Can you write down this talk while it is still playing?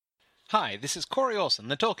Hi, this is Corey Olson,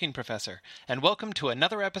 the Tolkien Professor, and welcome to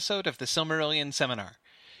another episode of the Silmarillion Seminar.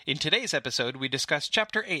 In today's episode, we discuss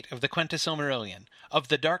Chapter 8 of the Quenta Silmarillion, of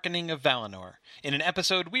the Darkening of Valinor, in an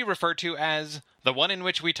episode we refer to as the one in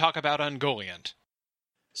which we talk about Ungoliant.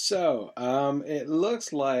 So, it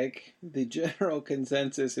looks like the general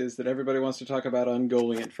consensus is that everybody wants to talk about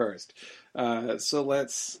Ungoliant first. So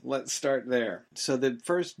let's start there. So the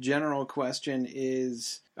first general question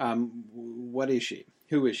is, what is she?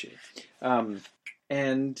 Who is she? Well,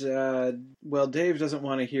 Dave doesn't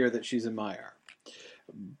want to hear that she's a Maiar.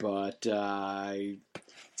 But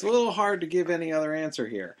it's a little hard to give any other answer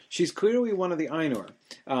here. She's clearly one of the Ainur.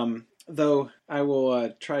 Though I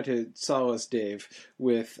will try to solace Dave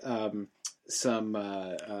with some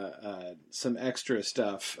extra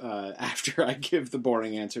stuff after I give the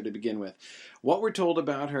boring answer to begin with. What we're told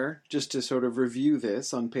about her, just to sort of review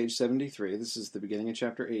this, on page 73, this is the beginning of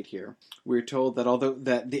chapter 8 here, we're told that although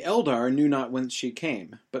that the Eldar knew not whence she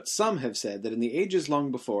came, but some have said that in the ages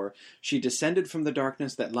long before, she descended from the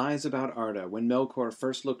darkness that lies about Arda, when Melkor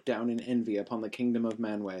first looked down in envy upon the kingdom of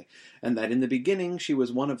Manwë, and that in the beginning she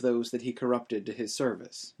was one of those that he corrupted to his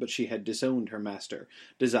service, but she had disowned her master,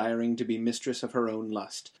 desiring to be mistress of her own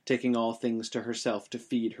lust, taking all things to herself to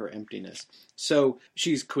feed her emptiness. So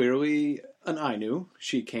she's clearly an Ainu.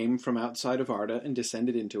 She came from outside of Arda and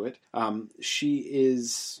descended into it. She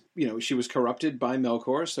is, she was corrupted by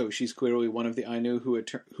Melkor, so she's clearly one of the Ainu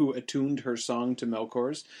who attuned her song to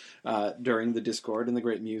Melkor's during the discord and the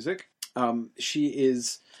great music. She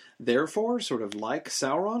is therefore sort of like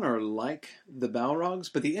Sauron or like the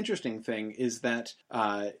Balrogs, but the interesting thing is that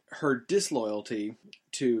her disloyalty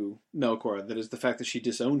to Melkor, that is the fact that she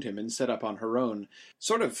disowned him and set up on her own,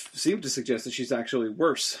 sort of seemed to suggest that she's actually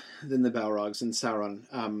worse than the Balrogs and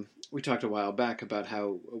Sauron. We talked a while back about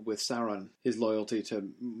how, with Sauron, his loyalty to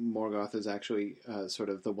Morgoth is actually sort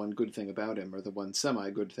of the one good thing about him, or the one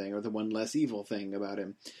semi-good thing, or the one less evil thing about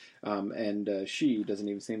him. And she doesn't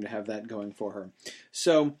even seem to have that going for her.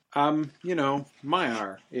 So,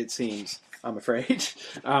 Maiar, it seems, I'm afraid.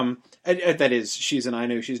 And that is, she's an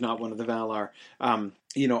Ainu, she's not one of the Valar.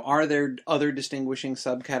 Are there other distinguishing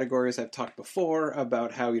subcategories? I've talked before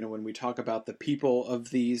about how, when we talk about the people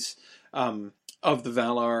of these, of the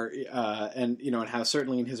Valar, and how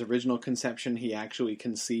certainly in his original conception he actually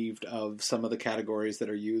conceived of some of the categories that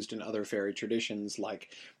are used in other fairy traditions, like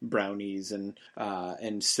brownies and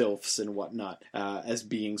sylphs and whatnot, as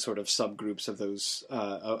being sort of subgroups of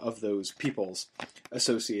those peoples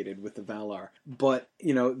associated with the Valar. But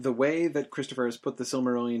the way that Christopher has put the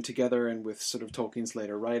Silmarillion together, and with sort of Tolkien's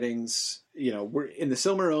later writings, we're in the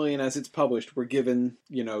Silmarillion as it's published, we're given,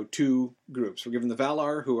 two groups. We're given the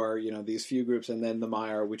Valar, who are, these few groups, and then the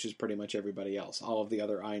Maiar, which is pretty much everybody else. All of the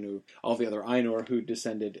other Ainur who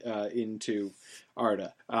descended into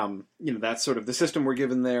Arda. That's sort of the system we're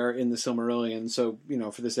given there in the Silmarillion. So,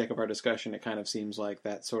 for the sake of our discussion, it kind of seems like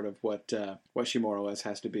that's sort of what she more or less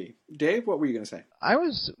has to be. Dave, what were you going to say?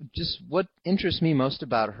 What interests me most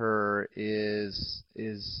about her is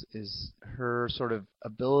her sort of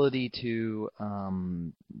ability to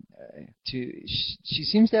she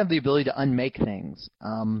seems to have the ability to unmake things.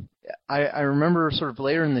 I remember sort of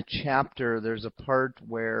later in the chapter, there's a part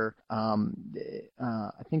where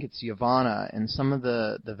I think it's Yavanna and some of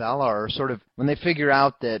the Valar are sort of, when they figure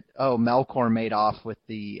out that Melkor made off with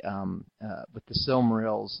the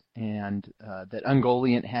Silmarils and that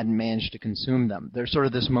Ungoliant hadn't managed to consume them, there's sort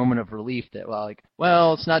of this moment of relief that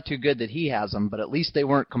it's not too good that he has them, but at least they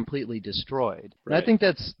weren't completely destroyed. Right. And I think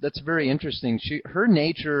that's very interesting. Her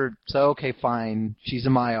nature, so okay, fine, she's a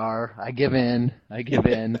Maiar, I give in.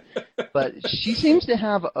 But she seems to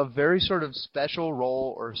have a very sort of special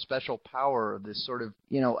role or special power. This sort of,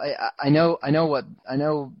 I know what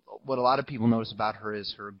a lot of people notice about her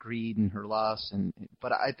is her greed and her lust,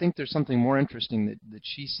 but I think there's something more interesting that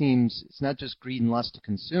she seems, it's not just greed and lust to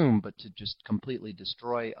consume, but to just completely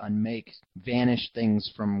destroy, unmake, vanish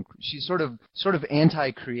things from. She's sort of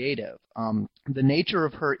anti-creative. The nature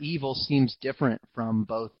of her evil seems different from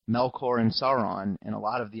both Melkor and Sauron and a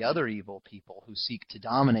lot of the other evil people who seek to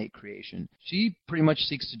dominate creation. She pretty much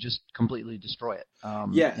seeks to just completely destroy it.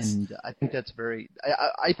 Yes. And I think that's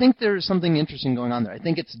I think there's something interesting going on there. I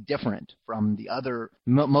think it's different from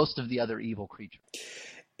most of the other evil creatures.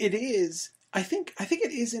 It is. I think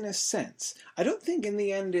it is in a sense. I don't think in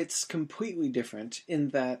the end it's completely different in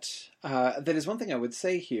that that is one thing I would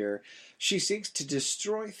say here. She seeks to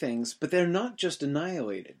destroy things, but they're not just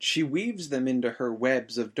annihilated. She weaves them into her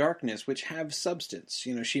webs of darkness, which have substance.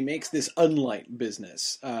 You know, she makes this unlight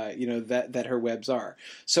business, that her webs are.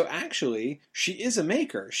 So actually, she is a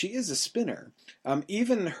maker. She is a spinner.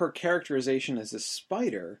 Even her characterization as a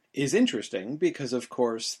spider is interesting because, of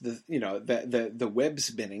course, the web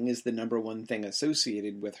spinning is the number one thing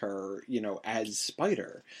associated with her, as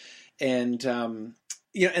spider. And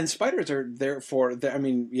and spiders are therefore,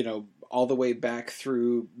 all the way back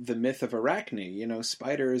through the myth of Arachne,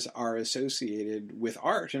 spiders are associated with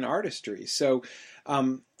art and artistry. So,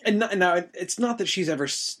 now it's not that she's ever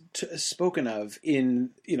spoken of in,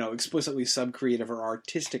 explicitly subcreative or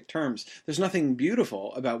artistic terms. There's nothing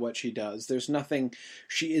beautiful about what she does.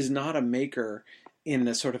 She is not a maker in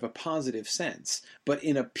a sort of a positive sense, but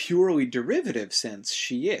in a purely derivative sense,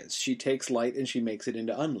 she is. She takes light and she makes it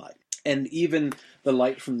into unlight. And even the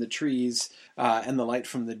light from the trees and the light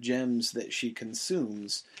from the gems that she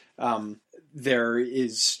consumes, there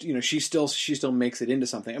is, she still makes it into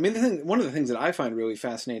something. I mean, one of the things that I find really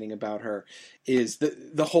fascinating about her is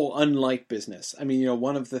the whole unlight business. I mean,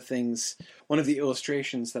 one of the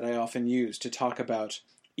illustrations that I often use to talk about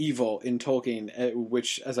evil in Tolkien,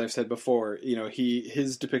 which, as I've said before,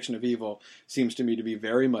 his depiction of evil seems to me to be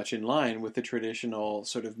very much in line with the traditional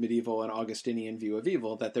sort of medieval and Augustinian view of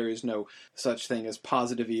evil, that there is no such thing as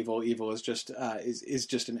positive evil. Evil is just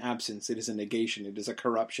an absence. It is a negation. It is a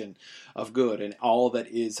corruption of good, and all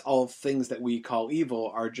things that we call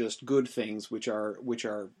evil are just good things, which are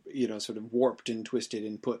sort of warped and twisted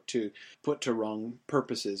and put to wrong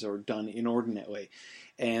purposes or done inordinately,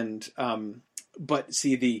 and but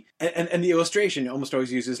see the illustration almost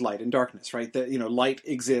always uses light and darkness, right? That light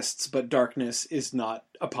exists, but darkness is not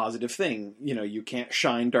a positive thing. You can't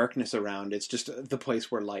shine darkness around. It's just the place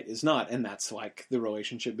where light is not, and that's like the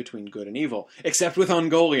relationship between good and evil. Except with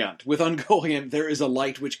Ungoliant. With Ungoliant, there is a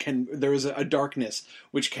light there is a darkness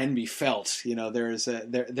which can be felt. There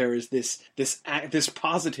is this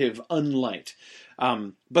positive unlight.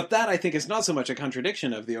 But that, I think, is not so much a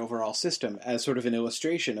contradiction of the overall system as sort of an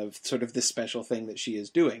illustration of sort of this special thing that she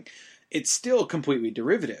is doing. It's still completely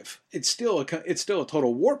derivative. It's still a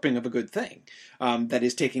total warping of a good thing, that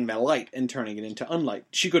is taking that light and turning it into unlight.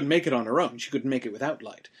 She couldn't make it on her own. She couldn't make it without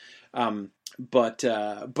light. But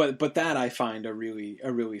that I find a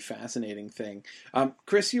really fascinating thing.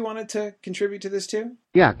 Chris, you wanted to contribute to this too?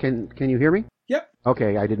 Yeah. Can you hear me? Yep.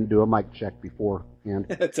 Okay, I didn't do a mic check beforehand.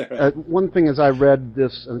 That's all right. One thing as I read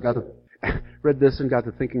this and got to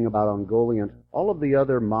thinking about Ungoliant, all of the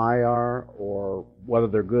other Maiar, or whether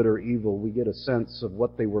they're good or evil, we get a sense of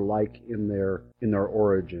what they were like in their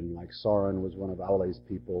origin. Like Sauron was one of Aule's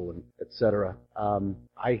people, and etc.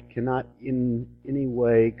 I cannot in any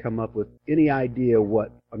way come up with any idea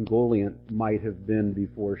what Ungoliant might have been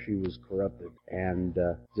before she was corrupted, and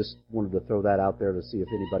just wanted to throw that out there to see if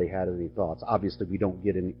anybody had any thoughts. Obviously, we don't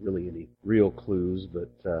get any real clues, but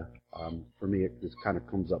for me, it just kind of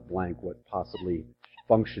comes up blank what possibly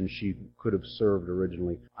function she could have served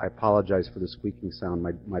originally. I apologize for the squeaking sound.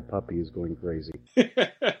 My puppy is going crazy.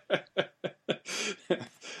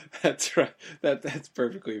 That's right. That's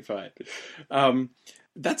perfectly fine.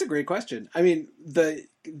 That's a great question. I mean,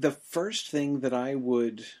 the first thing that I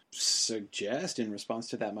would suggest in response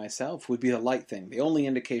to that myself would be the light thing. The only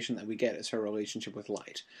indication that we get is her relationship with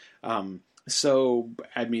light. So,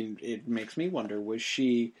 I mean, it makes me wonder, was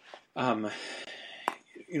she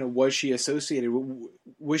associated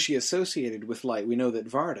with light? We know that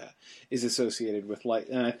Varda is associated with light,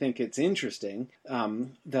 and I think it's interesting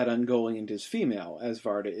that Ungoliant is female, as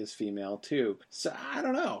Varda is female too. So I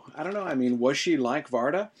don't know. I mean, was she like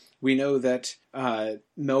Varda? We know that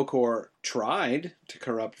Melkor tried to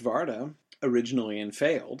corrupt Varda originally and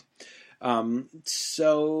failed.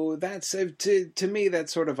 So that's to me,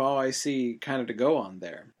 that's sort of all I see kind of to go on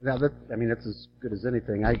there. Now that's as good as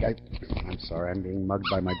anything. I'm sorry, I'm being mugged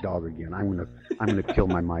by my dog again. I'm gonna kill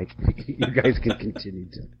my mic. You guys can continue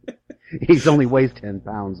to. He's only weighs 10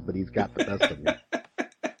 pounds, but he's got the best of me.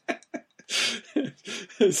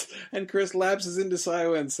 And Chris lapses into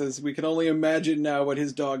silence as we can only imagine now what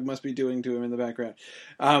his dog must be doing to him in the background.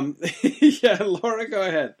 Yeah, Laura, go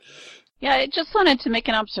ahead. Yeah, I just wanted to make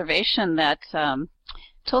an observation that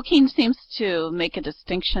Tolkien seems to make a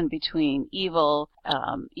distinction between evil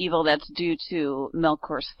that's due to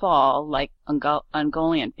Melkor's fall, like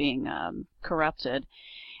Ungoliant being corrupted,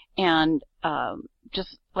 and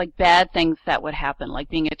just like bad things that would happen, like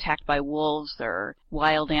being attacked by wolves or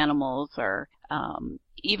wild animals, or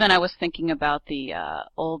even I was thinking about the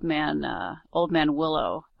old man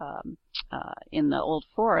Willow in the Old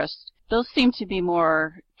Forest. those seem to be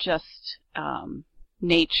more just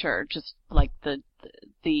nature, just like the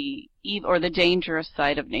evil or the dangerous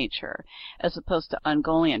side of nature, as opposed to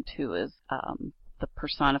Ungoliant, who is the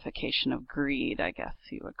personification of greed, I guess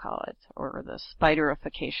you would call it, or the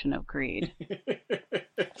spiderification of greed.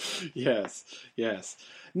 Yes, yes.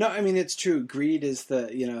 No, I mean it's true. Greed is the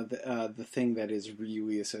thing that is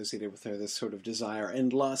really associated with her. This sort of desire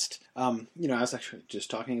and lust. I was actually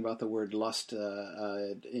just talking about the word lust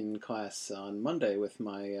in class on Monday with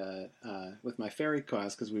my fairy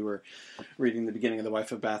class, because we were reading the beginning of The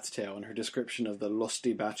Wife of Bath's Tale and her description of the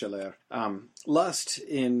lusty bachelor. Lust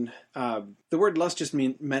in the word lust just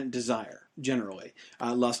meant desire. Generally,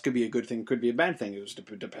 lust could be a good thing, could be a bad thing. It was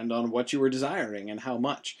depend on what you were desiring and how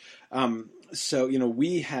much. So,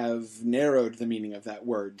 we have narrowed the meaning of that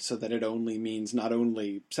word so that it only means not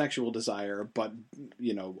only sexual desire, but,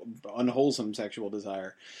 unwholesome sexual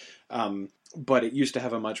desire. But it used to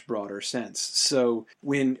have a much broader sense. So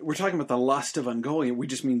when we're talking about the lust of Ungoliant, we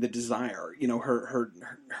just mean the desire.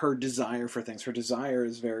 Her desire for things. Her desire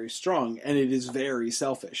is very strong, and it is very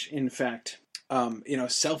selfish. In fact,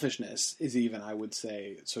 selfishness is even, I would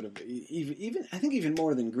say, sort of even I think even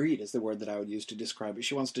more than greed is the word that I would use to describe it.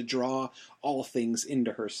 She wants to draw all things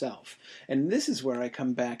into herself. And this is where I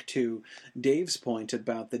come back to Dave's point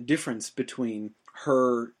about the difference between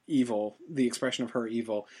her evil, the expression of her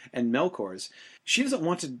evil, and Melkor's. She doesn't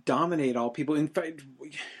want to dominate all people. In fact,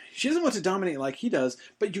 she doesn't want to dominate like he does,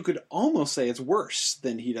 but you could almost say it's worse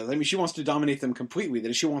than he does. I mean, she wants to dominate them completely,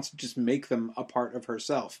 that she wants to just make them a part of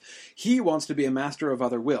herself. He wants to be a master of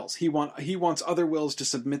other wills. He wants other wills to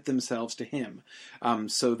submit themselves to him,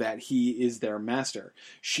 so that he is their master.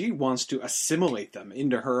 She wants to assimilate them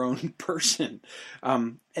into her own person.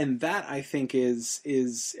 And that, I think,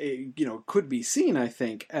 could be seen, I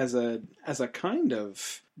think, as a kind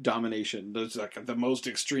of domination. There's like the most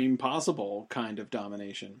extreme possible kind of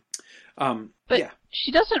domination. But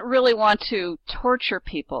she doesn't really want to torture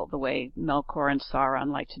people the way Melkor and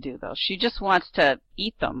Sauron like to do, though. She just wants to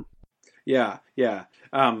eat them. Yeah.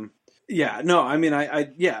 No, I mean,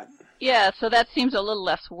 yeah. Yeah, so that seems a little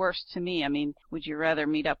less worse to me. I mean, would you rather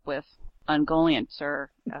meet up with Ungoliant or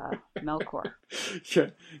Melkor?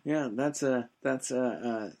 Yeah, that's a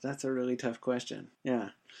really tough question. Yeah.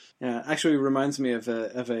 Actually, reminds me of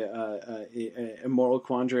a moral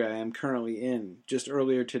quandary I am currently in. Just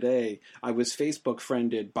earlier today, I was Facebook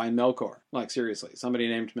friended by Melkor. Like, seriously, somebody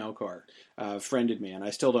named Melkor friended me, and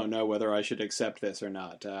I still don't know whether I should accept this or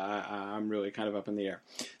not. I'm really kind of up in the air.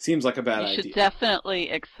 Seems like a bad idea. You should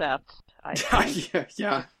definitely accept.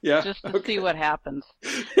 Yeah. Just to see what happens.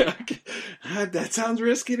 Okay. That sounds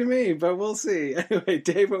risky to me, but we'll see. Anyway,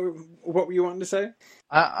 Dave, what were you wanting to say?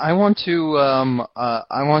 I want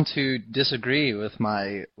to disagree with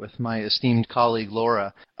my esteemed colleague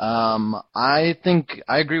Laura. I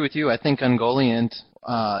agree with you. I think Ungoliant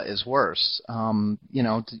is worse.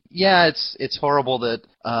 It's horrible that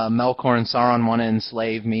Melkor and Sauron want to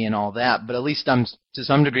enslave me and all that, but at least to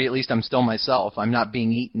some degree, I'm still myself. I'm not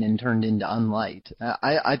being eaten and turned into unlight.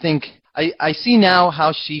 I think I see now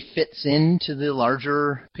how she fits into the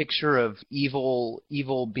larger picture of evil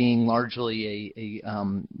being largely a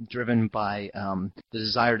driven by the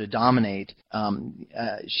desire to dominate.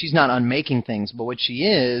 She's not unmaking things, but what she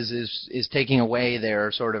is taking away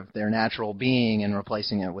their natural being and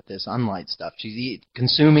replacing it with this unlight stuff. She's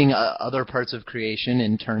consuming other parts of creation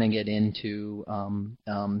and turning it into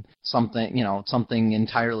something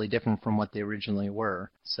entirely different from what they originally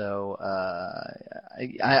were. So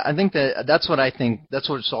I think that's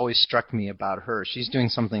what's always struck me about her. She's doing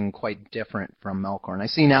something quite different from Melkor, and I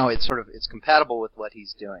see now it's compatible with what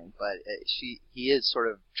he's doing, but he is sort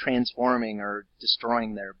of transforming or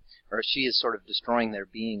she is sort of destroying their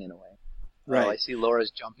being in a way. Right. Oh, I see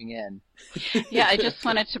Laura's jumping in. Yeah, I just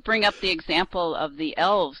wanted to bring up the example of the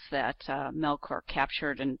elves that Melkor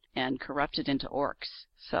captured and corrupted into orcs.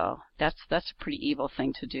 So that's a pretty evil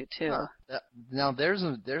thing to do too. Now there's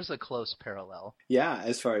a close parallel. Yeah,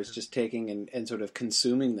 as far as just taking and sort of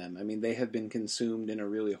consuming them. I mean, they have been consumed in a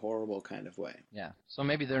really horrible kind of way. Yeah. So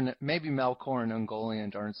maybe Melkor and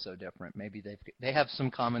Ungoliant aren't so different. Maybe they have some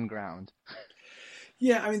common ground.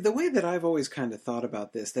 Yeah, I mean, the way that I've always kind of thought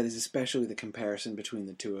about this, that is especially the comparison between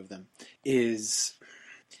the two of them, is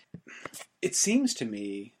it seems to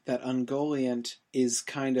me that Ungoliant is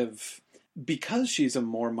kind of, because she's a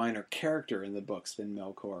more minor character in the books than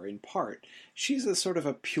Melkor, in part, she's a sort of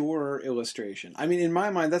a pure illustration. I mean, in my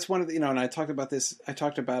mind, that's one of the, and I talked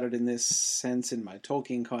about it in this sense in my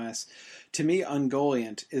Tolkien class. To me,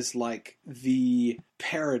 Ungoliant is like the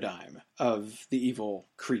paradigm of the evil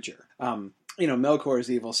creature. Melkor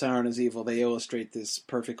is evil, Sauron is evil. They illustrate this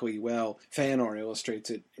perfectly well. Feanor illustrates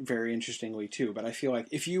it very interestingly too. But I feel like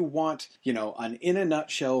if you want, an in a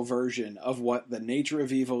nutshell version of what the nature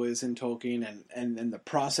of evil is in Tolkien and the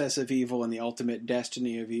process of evil and the ultimate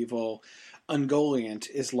destiny of evil, Ungoliant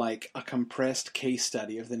is like a compressed case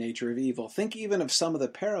study of the nature of evil. Think even of some of the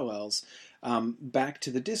parallels back to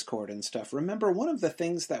the Discord and stuff. Remember, one of the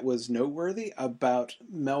things that was noteworthy about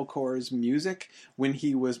Melkor's music when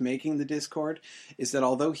he was making the Discord is that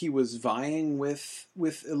although he was vying with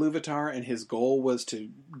Iluvatar and his goal was to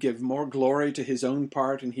give more glory to his own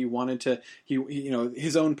part, and he wanted to,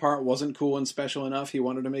 his own part wasn't cool and special enough. He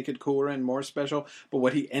wanted to make it cooler and more special. But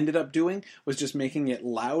what he ended up doing was just making it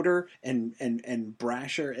louder and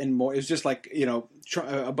brasher and more. It was just like,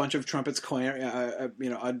 a bunch of trumpets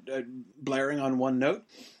blaring on one note,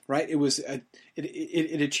 right? It was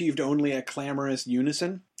it achieved only a clamorous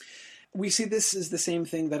unison. We see this is the same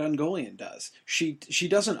thing that Ungoliant does. She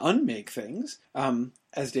doesn't unmake things,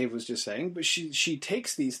 as Dave was just saying, but she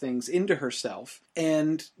takes these things into herself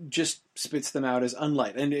and just spits them out as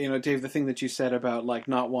unlight. And Dave, the thing that you said about like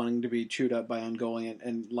not wanting to be chewed up by Ungoliant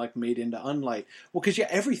and like made into unlight, well, because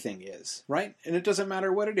everything is, right, and it doesn't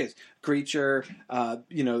matter what it is. Creature,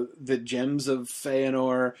 the gems of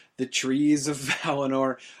Feanor, the trees of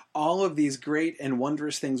Valinor. All of these great and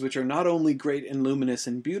wondrous things, which are not only great and luminous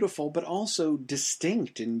and beautiful, but also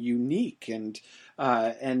distinct and unique and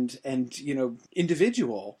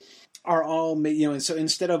individual, are all made. And so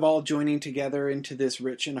instead of all joining together into this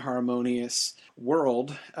rich and harmonious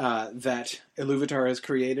world that Iluvatar has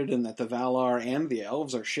created and that the Valar and the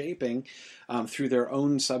elves are shaping through their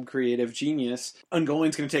own subcreative genius,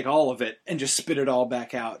 Ungoliant's going to take all of it and just spit it all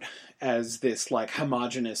back out as this like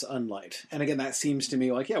homogeneous unlight. And again, that seems to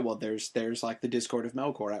me like, there's like the Discord of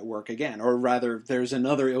Melkor at work again, or rather there's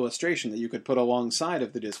another illustration that you could put alongside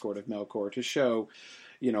of the Discord of Melkor to show,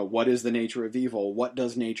 what is the nature of evil, what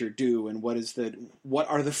does nature do, and what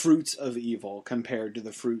are the fruits of evil compared to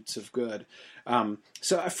the fruits of good.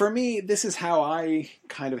 So for me, this is how I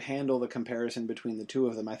kind of handle the comparison between the two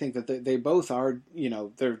of them. I think that they both are,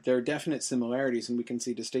 there are definite similarities and we can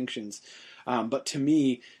see distinctions. But to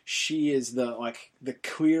me, she is the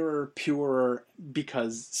clearer, purer,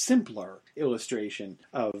 because simpler illustration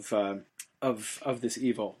of this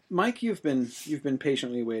evil. Mike, you've been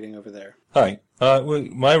patiently waiting over there. Hi.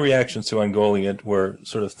 My reactions to Ungoliant were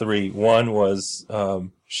sort of three. One was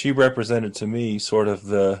she represented to me sort of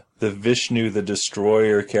the Vishnu, the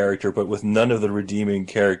destroyer character, but with none of the redeeming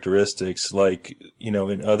characteristics. Like,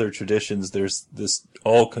 in other traditions, there's this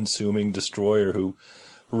all-consuming destroyer who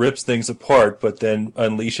rips things apart, but then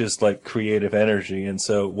unleashes like creative energy. And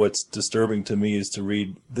so what's disturbing to me is to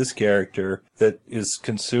read this character that is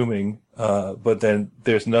consuming, but then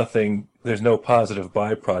there's no positive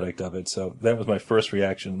byproduct of it. So that was my first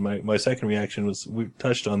reaction. My second reaction was, we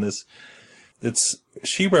touched on this.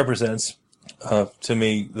 She represents, to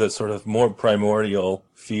me, the sort of more primordial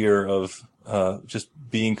fear of, just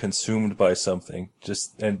being consumed by something.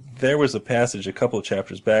 And there was a passage a couple of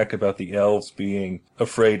chapters back about the elves being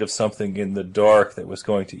afraid of something in the dark that was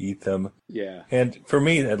going to eat them. Yeah. And for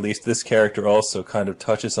me, at least, this character also kind of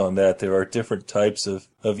touches on that. There are different types of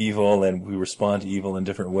evil, and we respond to evil in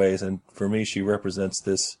different ways. And for me, she represents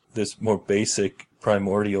this more basic,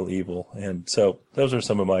 primordial evil. And so those are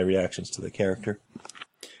some of my reactions to the character.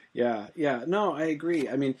 Yeah. No, I agree.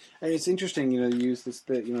 I mean, it's interesting, you use this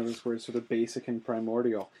word sort of basic and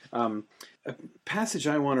primordial. A passage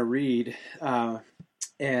I want to read,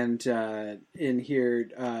 and in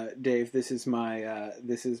here, Dave, this is my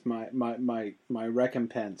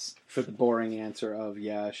recompense for the boring answer of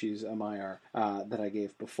she's a Maiar that I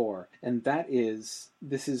gave before, and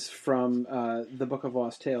this is from the Book of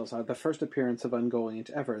Lost Tales, the first appearance of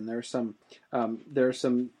Ungoliant ever, and there are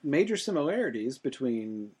some major similarities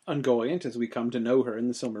between Ungoliant as we come to know her in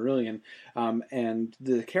the Silmarillion, and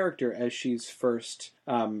the character as she's first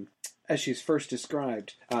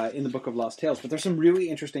described in the Book of Lost Tales. But there's some really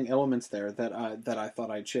interesting elements there that I thought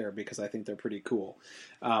I'd share because I think they're pretty cool.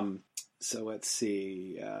 So let's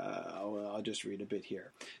see. I'll just read a bit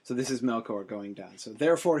here. So this is Melkor going down. So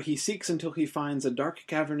therefore he seeks until he finds a dark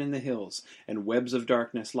cavern in the hills, and webs of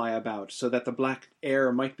darkness lie about, so that the black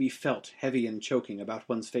air might be felt, heavy and choking, about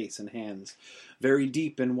one's face and hands. Very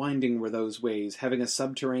deep and winding were those ways, having a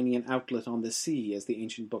subterranean outlet on the sea, as the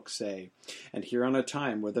ancient books say. And here on a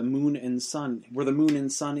time were the moon and sun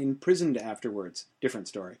imprisoned afterwards. Different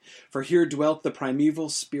story. For here dwelt the primeval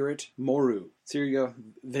spirit Moru. So here you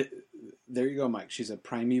go. There you go, Mike. She's a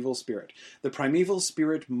primeval spirit. The primeval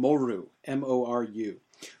spirit Moru, M-O-R-U.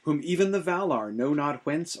 whom even the Valar know not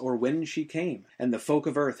whence or when she came, and the folk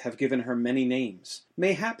of earth have given her many names.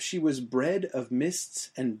 Mayhap she was bred of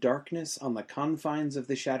mists and darkness on the confines of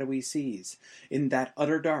the shadowy seas, in that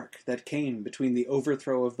utter dark that came between the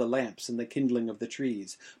overthrow of the lamps and the kindling of the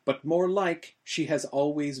trees, but more like she has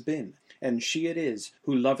always been. And she it is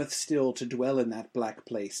who loveth still to dwell in that black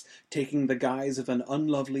place, taking the guise of an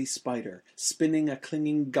unlovely spider, spinning a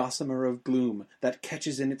clinging gossamer of gloom that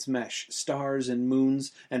catches in its mesh stars and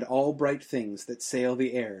moons and all bright things that sail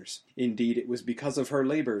the airs. Indeed, it was because of her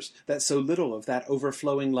labours that so little of that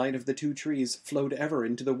overflowing light of the two trees flowed ever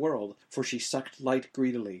into the world, for she sucked light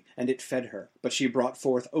greedily, and it fed her, but she brought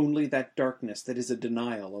forth only that darkness that is a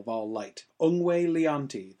denial of all light. Ungwe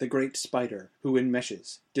Lianti, the great spider, who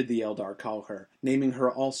enmeshes, did the Eldar call her, naming her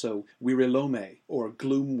also Wirilome, or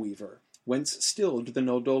Gloom Weaver. Whence still do the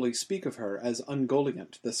Noldoli speak of her as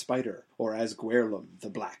Ungoliant, the spider, or as Gwerlum, the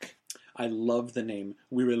black. I love the name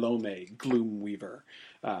Wirilome, Gloom Weaver.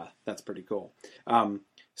 That's pretty cool.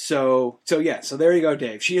 So there you go,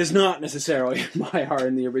 Dave. She is not necessarily Maiar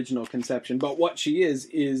in the original conception, but what she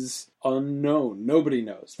is unknown. Nobody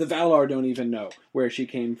knows. The Valar don't even know where she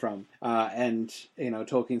came from. And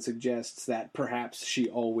Tolkien suggests that perhaps she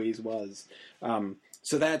always was.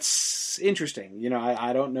 So that's interesting.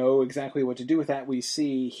 I don't know exactly what to do with that. We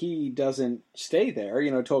see he doesn't stay there.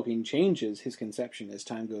 Tolkien changes his conception as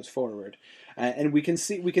time goes forward. And we can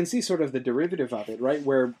see sort of the derivative of it, right?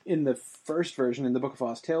 Where in the first version, in the Book of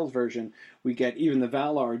Lost Tales version, we get even the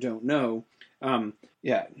Valar don't know,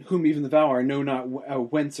 whom even the Valar know not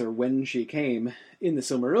whence or when she came. In the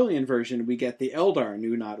Silmarillion version, we get the Eldar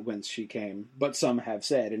knew not whence she came, but some have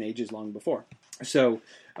said in ages long before. So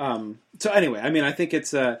anyway, I think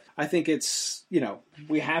it's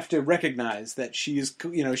we have to recognize that she is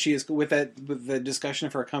with the discussion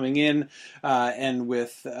of her coming in, and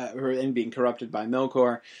with her and being corrupted by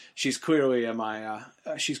Melkor, she's clearly a Maya.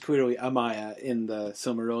 She's clearly a Maya in the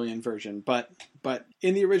Silmarillion version, but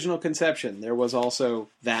in the original conception, there was also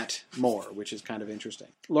that more, which is kind of interesting.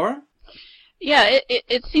 Laura? Yeah,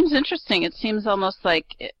 it seems interesting. It seems almost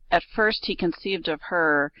like at first he conceived of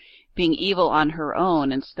her being evil on her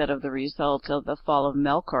own instead of the result of the fall of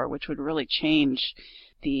Melkor, which would really change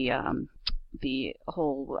the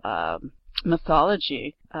whole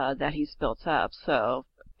mythology that he's built up. So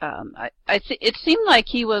it seemed like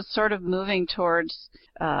he was sort of moving towards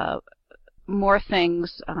more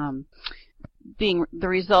things being the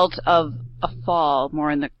result of a fall,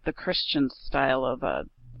 more in the Christian style of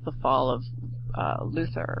the fall of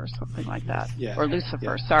Luther or something like that. Yeah. Or Lucifer,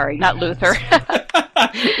 Yeah. sorry, not Luther.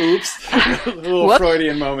 Oops. A little Whoops.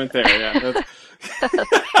 Freudian moment there, yeah.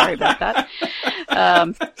 Sorry about that.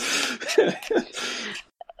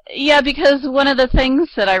 Yeah, because one of the things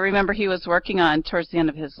that I remember he was working on towards the end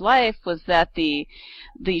of his life was that the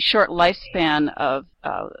short lifespan of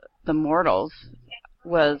the mortals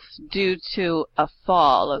was due to a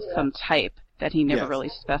fall of some type that he never Yes. really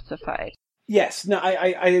specified. Yes, no,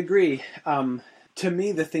 I agree. To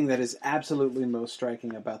me, the thing that is absolutely most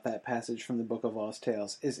striking about that passage from the Book of Lost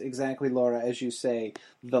Tales is exactly, Laura, as you say,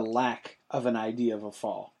 the lack of an idea of a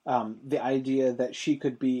fall. The idea that she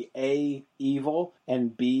could be A, evil,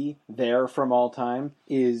 and B, there from all time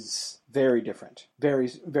is very different.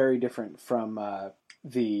 Very, very different from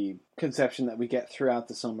the conception that we get throughout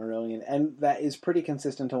the Silmarillion, and that is pretty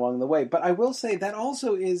consistent along the way. But I will say that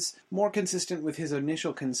also is more consistent with his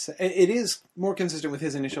initial it is more consistent with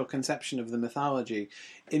his initial conception of the mythology,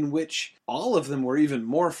 in which all of them were even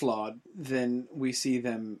more flawed than we see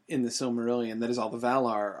them in the Silmarillion. That is, all the Valar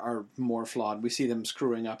are more flawed. We see them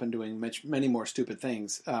screwing up and doing many more stupid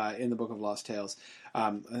things in the Book of Lost Tales.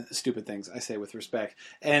 Stupid things, I say with respect.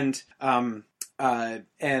 And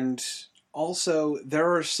also,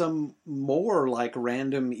 there are some more like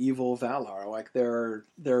random evil Valar. Like there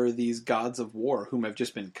are these gods of war whom have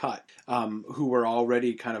just been cut, who were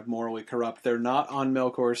already kind of morally corrupt. They're not on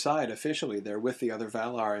Melkor's side officially. They're with the other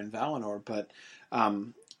Valar in Valinor,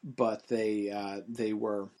 but they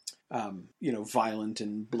were violent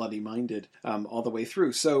and bloody-minded all the way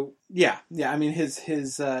through. So yeah. I mean,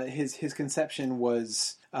 his conception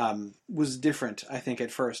was different, I think,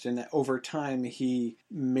 at first, and over time he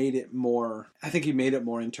made it more. I think he made it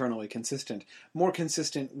more internally consistent, more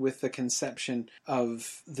consistent with the conception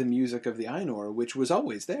of the music of the Ainur, which was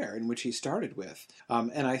always there, and which he started with.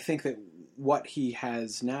 And I think that what he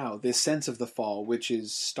has now, this sense of the fall, which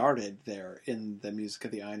is started there in the music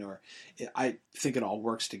of the Ainur, I think it all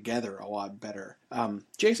works together a lot better.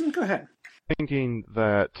 Jason, go ahead. Thinking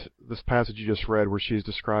that this passage you just read, where she's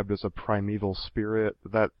described as a primeval spirit,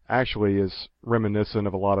 that actually is reminiscent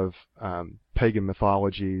of a lot of pagan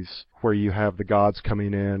mythologies where you have the gods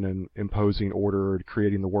coming in and imposing order,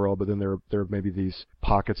 creating the world, but then there may be these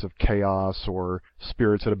pockets of chaos or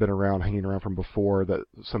spirits that have been around, hanging around from before that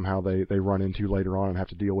somehow they run into later on and have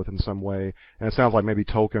to deal with in some way. And it sounds like maybe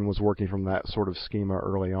Tolkien was working from that sort of schema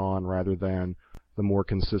early on rather than the more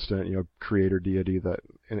consistent, creator deity that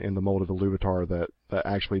in the mold of Iluvatar that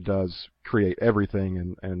actually does create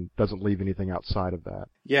everything and doesn't leave anything outside of that.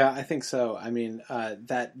 Yeah, I think so. I mean,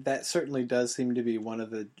 that certainly does seem to be one of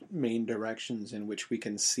the main directions in which we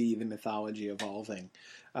can see the mythology evolving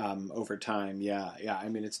over time. Yeah. I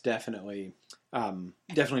mean, it's definitely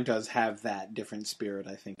does have that different spirit,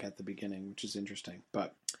 I think, at the beginning, which is interesting.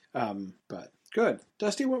 But good.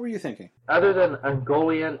 Dusty, what were you thinking? Other than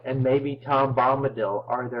Ungoliant and maybe Tom Bombadil,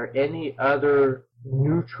 are there any other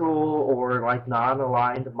neutral or like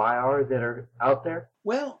non-aligned Maiar that are out there?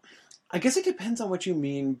 Well, I guess it depends on what you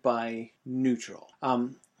mean by neutral.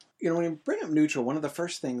 When you bring up neutral, one of the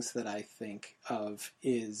first things that I think of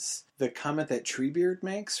is the comment that Treebeard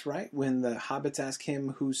makes, right? When the hobbits ask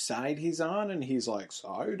him whose side he's on, and he's like,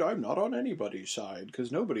 "Side? I'm not on anybody's side, because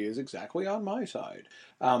nobody is exactly on my side."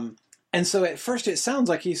 And so at first it sounds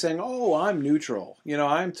like he's saying, "Oh, I'm neutral.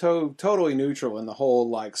 I'm totally neutral in the whole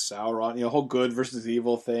like Sauron, whole good versus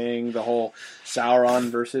evil thing, the whole Sauron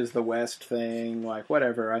versus the West thing, like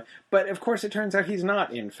whatever." But of course it turns out he's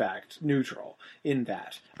not, in fact, neutral in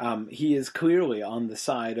that. He is clearly on the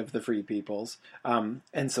side of the free peoples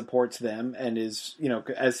and supports them, and is,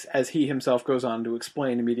 as he himself goes on to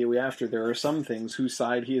explain immediately after, there are some things whose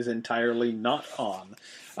side he is entirely not on,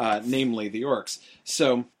 namely the orcs.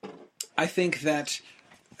 So I think that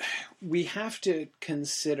we have to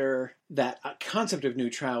consider that concept of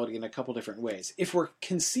neutrality in a couple different ways. If we're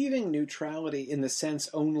conceiving neutrality in the sense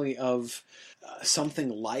only of something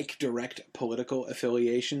like direct political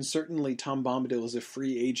affiliation, certainly Tom Bombadil is a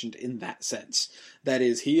free agent in that sense. That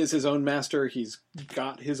is, he is his own master, he's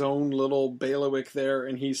got his own little bailiwick there,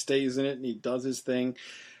 and he stays in it, and he does his thing.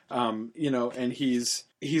 And he's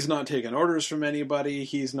not taking orders from anybody.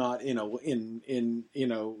 He's not, in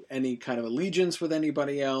any kind of allegiance with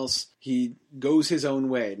anybody else. He goes his own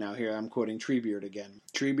way. Now here I'm quoting Treebeard again.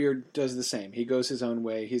 Treebeard does the same. He goes his own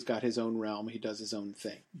way. He's got his own realm. He does his own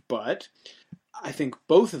thing. But I think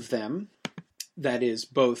both of them, that is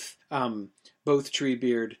both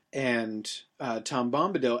Treebeard and Tom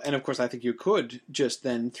Bombadil, and of course I think you could just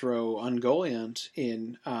then throw Ungoliant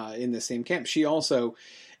in the same camp. She also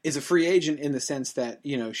is a free agent in the sense that,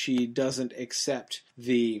 she doesn't accept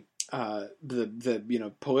the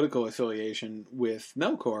political affiliation with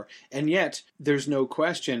Melkor, and yet there's no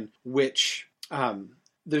question which side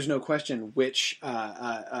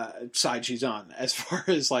she's on, as far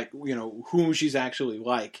as whom she's actually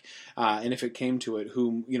like, and if it came to it,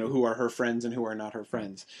 who are her friends and who are not her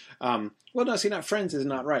friends. Well, no, see, not friends is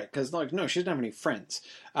not right, because no, she doesn't have any friends.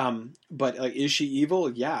 But is she evil?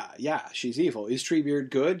 Yeah, she's evil. Is Treebeard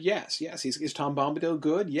good? Yes. Is Tom Bombadil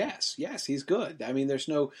good? Yes, he's good. I mean, there's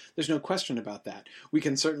no question about that. We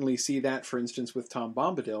can certainly see that, for instance, with Tom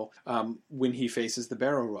Bombadil when he faces the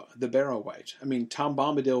Barrow-wight. I mean, Tom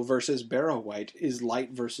Bombadil versus Barrow-wight is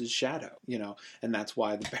light versus shadow, and that's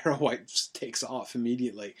why the Barrow-wight takes off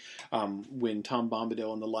immediately when Tom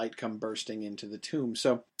Bombadil and the light come bursting into the tomb.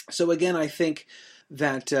 So again, I think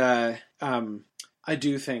that I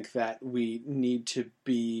do think that we need to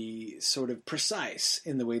be sort of precise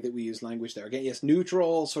in the way that we use language there. Again, yes,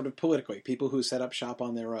 neutral, sort of politically, people who set up shop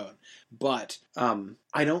on their own. But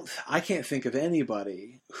I can't think of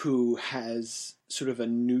anybody who has sort of a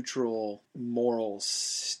neutral moral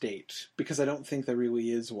state, because I don't think there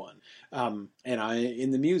really is one. And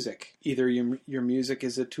in the music, either your music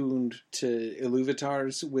is attuned to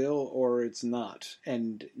Iluvatar's will or it's not,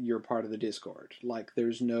 and you're part of the Discord. Like,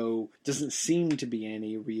 doesn't seem to be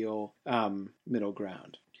any real middle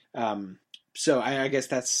ground. So I guess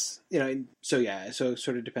that's, so it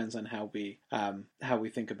sort of depends on how we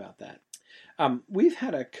think about that. We've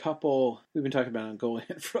had we've been talking about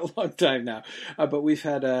Ungoliant for a long time now, but we've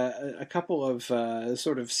had a couple of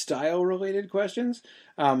sort of style-related questions,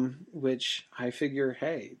 which I figure,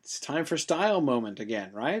 hey, it's time for style moment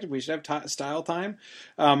again, right? We should have style time.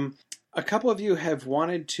 A couple of you have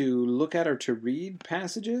wanted to look at or to read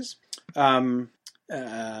passages.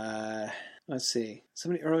 Let's see.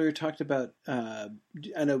 Somebody earlier talked about, I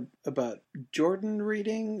know about Jordan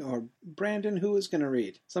reading, or Brandon, who was going to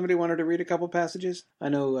read. Somebody wanted to read a couple passages. I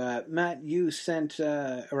know, Matt, you sent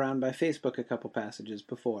around by Facebook a couple passages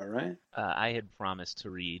before, right? I had promised to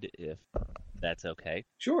read, if that's okay.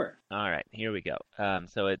 Sure. All right, here we go.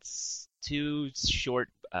 So it's two short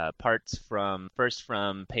parts first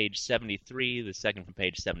from page 73, the second from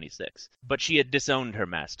page 76. But she had disowned her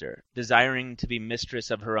master, desiring to be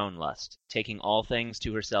mistress of her own lust, taking all things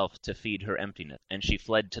to herself to feed her emptiness, and she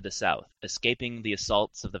fled to the south, escaping the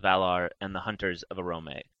assaults of the Valar and the hunters of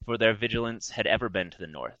Arome, for their vigilance had ever been to the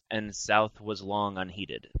north, and south was long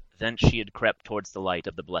unheeded. Thence she had crept towards the light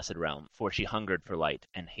of the blessed realm, for she hungered for light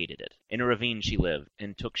and hated it. In a ravine she lived,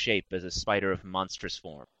 and took shape as a spider of monstrous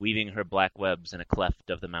form, weaving her black webs in a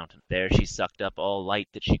cleft of the mountain. There she sucked up all light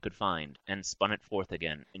that she could find, and spun it forth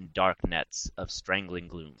again in dark nets of strangling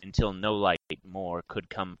gloom, until no light more could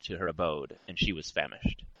come to her abode, and she was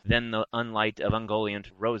famished. Then the unlight of Ungoliant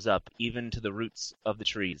rose up even to the roots of the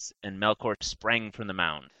trees, and Melkor sprang from the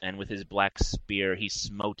mound, and with his black spear he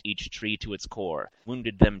smote each tree to its core,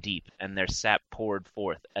 wounded them deep, and their sap poured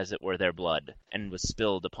forth as it were their blood, and was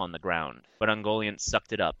spilled upon the ground. But Ungoliant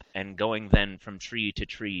sucked it up, and going then from tree to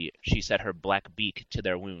tree, she set her black beak to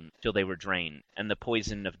their wound, till they were drained, and the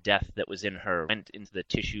poison of death that was in her went into the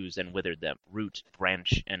tissues and withered them, root,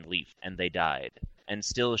 branch, and leaf, and they died. And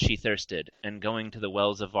still she thirsted, and going to the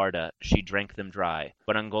wells of Varda, she drank them dry.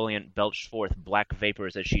 But Ungoliant belched forth black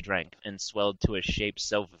vapors as she drank, and swelled to a shape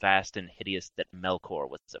so vast and hideous that Melkor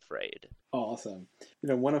was afraid. Awesome. You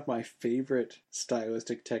know, one of my favorite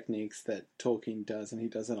stylistic techniques that Tolkien does, and he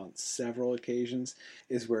does it on several occasions,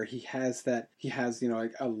 is where he has, you know,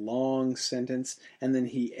 like a long sentence, and then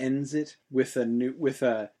he ends it with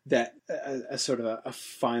a sort of a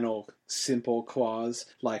final simple clause,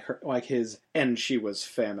 like his "and she was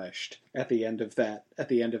famished" at the end of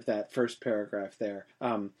that first paragraph there.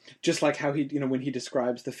 Just like how he, you know, when he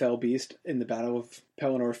describes the fell beast in the Battle of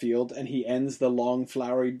Pelennor Field, and he ends the long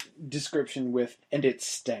flowery description with "and it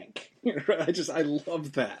stank." I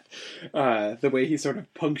love that, the way he sort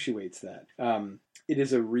of punctuates that. It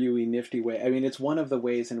is a really nifty way. I mean, it's one of the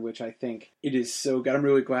ways in which I think it is so good. I'm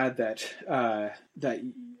really glad that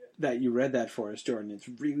you read that for us, Jordan. It's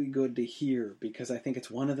really good to hear, because I think it's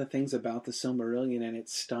one of the things about the Silmarillion and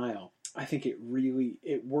its style. I think it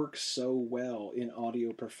works so well in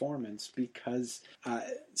audio performance, because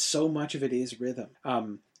so much of it is rhythm.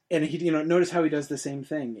 And he, you know, notice how he does the same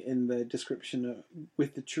thing in the description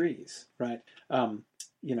with the trees, right?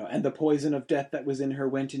 You know, and the poison of death that was in her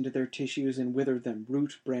went into their tissues and withered them,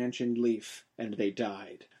 root, branch, and leaf, and they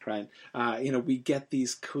died, right? You know, we get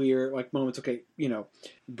these clear, like, moments, okay, you know,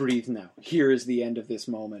 breathe now. Here is the end of this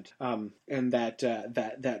moment. And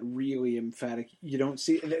that really emphatic, you don't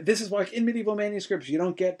see, this is why, like, in medieval manuscripts, you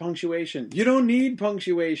don't get punctuation. You don't need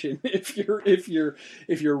punctuation if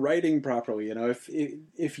you're writing properly, you know,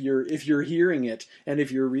 if you're hearing it, and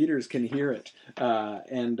if your readers can hear it,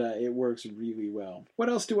 and it works really well. What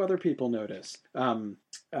else do other people notice?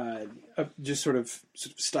 Just sort of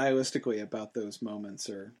stylistically about those moments,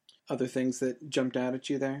 or other things that jumped out at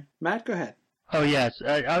you there? Matt, go ahead. Oh, yes.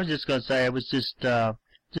 I was just going to say, I was just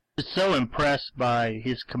so impressed by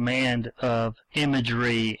his command of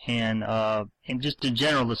imagery and just in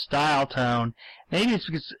general the style tone. Maybe it's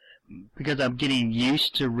because I'm getting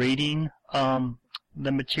used to reading the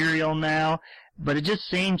material now, but it just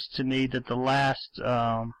seems to me that the last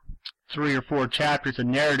 3 or 4 chapters, the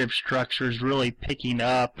narrative structure is really picking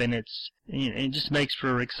up, and it just makes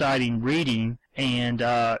for exciting reading. And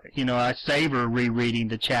you know, I savor rereading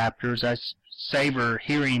the chapters. I savor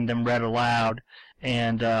hearing them read aloud,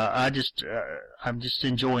 and I'm just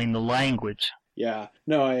enjoying the language. Yeah,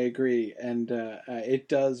 no, I agree, and it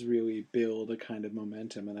does really build a kind of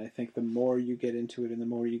momentum, and I think the more you get into it and the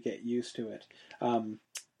more you get used to it,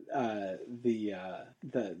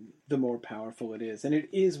 the more powerful it is. And it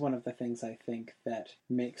is one of the things I think that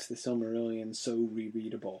makes the Silmarillion so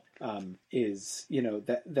rereadable, is, you know,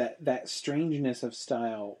 that strangeness of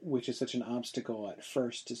style, which is such an obstacle at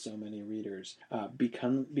first to so many readers,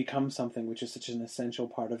 becomes something which is such an essential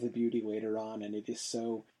part of the beauty later on, and it is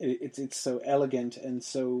so it's so elegant and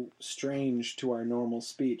so strange to our normal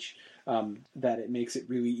speech, that it makes it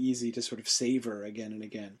really easy to sort of savor again and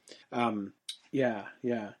again. Yeah.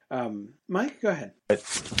 Mike, go ahead.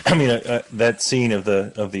 I mean, that scene of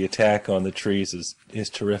the attack on the trees is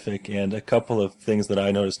terrific, and a couple of things that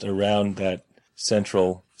I noticed around that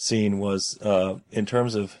central scene was, in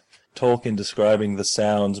terms of Tolkien describing the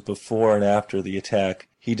sounds before and after the attack,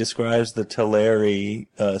 he describes the Teleri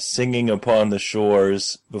singing upon the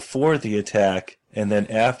shores before the attack, and then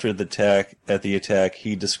after the attack,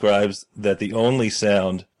 he describes that the only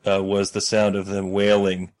sound was the sound of them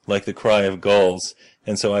wailing, like the cry of gulls.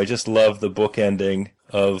 And so I just love the bookending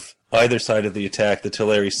of either side of the attack, the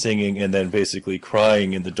Teleri singing and then basically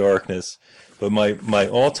crying in the darkness. But my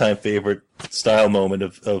all-time favorite style moment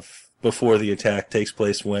of before the attack takes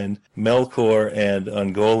place when Melkor and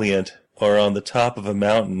Ungoliant are on the top of a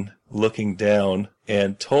mountain looking down,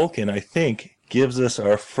 and Tolkien, I think, gives us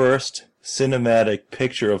our first cinematic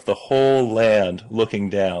picture of the whole land looking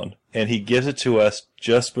down. And he gives it to us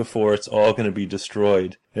just before it's all going to be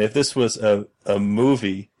destroyed. And if this was a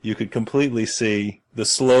movie, you could completely see the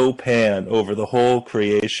slow pan over the whole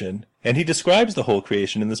creation. And he describes the whole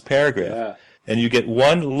creation in this paragraph. Yeah. And you get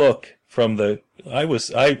one look from the...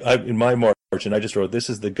 in my margin, I just wrote, this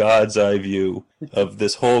is the God's eye view of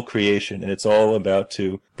this whole creation, and it's all about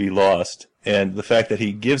to be lost. And the fact that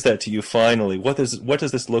he gives that to you finally, what does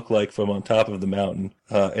this look like from on top of the mountain?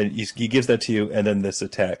 And he gives that to you, and then this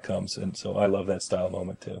attack comes. And so I love that style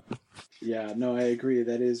moment too. Yeah, no, I agree.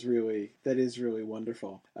 That is really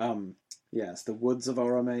wonderful. Yes, the woods of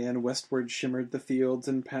Oromaen westward shimmered the fields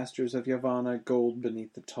and pastures of Yavanna, gold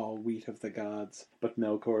beneath the tall wheat of the gods. But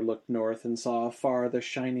Melkor looked north and saw afar the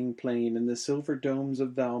shining plain and the silver domes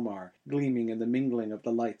of Valmar, gleaming in the mingling of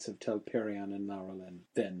the lights of Telperion and Laurelin.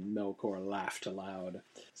 Then Melkor laughed aloud.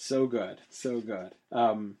 So good, so good.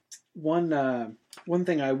 One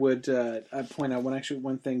thing I would point out,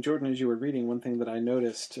 one thing, Jordan, as you were reading, one thing that I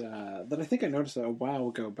noticed, that I think I noticed a while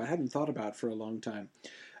ago, but I hadn't thought about for a long time.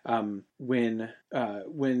 When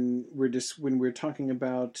we're talking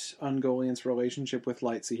about Ungoliant's relationship with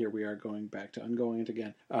light, see, here we are going back to Ungoliant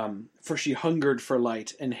again. For she hungered for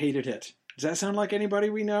light and hated it. Does that sound like anybody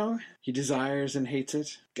we know? He desires and hates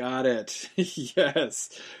it. Got it.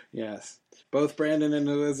 Yes. Both Brandon and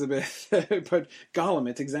Elizabeth, but Gollum,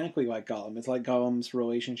 it's exactly like Gollum. It's like Gollum's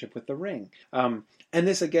relationship with the ring. And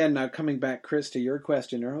this, again, now coming back, Chris, to your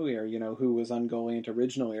question earlier, who was Ungoliant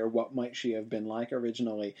originally, or what might she have been like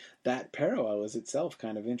originally, that parallel is itself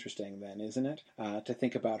kind of interesting then, isn't it? To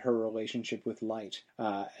think about her relationship with light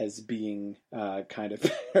as being kind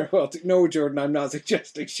of parallel to... No, Jordan, I'm not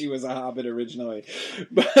suggesting she was a hobbit originally.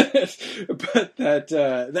 But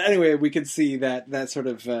that anyway, we can see that sort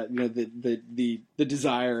of, the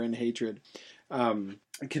desire and hatred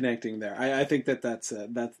connecting there. I think that's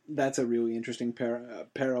a really interesting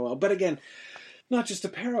parallel. But again, not just a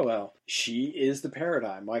parallel. She is the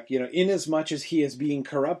paradigm. In as much as he is being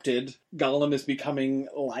corrupted, Gollum is becoming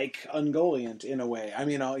like Ungoliant in a way. I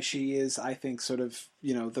mean, she is, I think, sort of,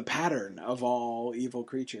 the pattern of all evil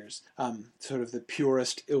creatures. Sort of the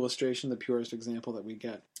purest illustration, the purest example that we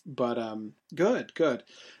get. But good.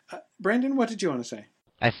 Brandon, what did you want to say?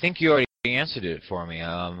 I think you already answered it for me.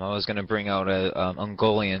 I was going to bring out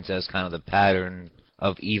Ungoliant as kind of the pattern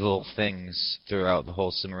of evil things throughout the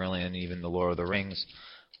whole Silmarillion, even the Lord of the Rings.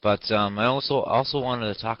 But I also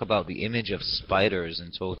wanted to talk about the image of spiders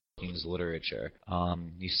in Tolkien's literature.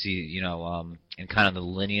 You see, in kind of the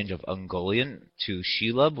lineage of Ungoliant to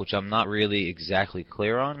Shelob, which I'm not really exactly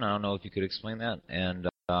clear on. I don't know if you could explain that. And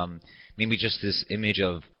maybe just this image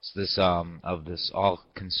of this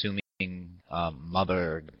all-consuming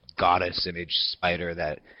mother goddess image spider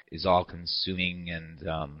that is all-consuming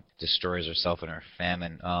and destroys herself in her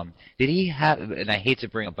famine. Did he have, and I hate to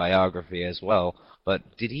bring up biography as well,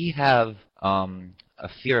 but did he have a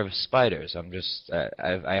fear of spiders?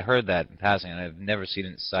 I heard that in passing, and I've never seen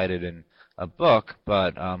it cited in a book,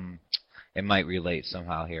 but it might relate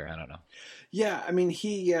somehow here. I don't know. Yeah, I mean,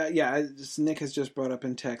 as Nick has just brought up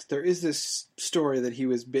in text, there is this story that he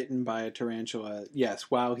was bitten by a tarantula,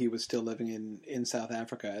 yes, while he was still living in South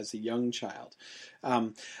Africa as a young child.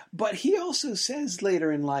 But he also says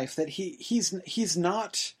later in life that he's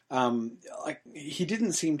not... he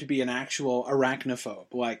didn't seem to be an actual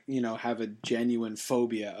arachnophobe, have a genuine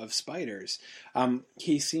phobia of spiders.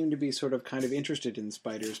 He seemed to be sort of kind of interested in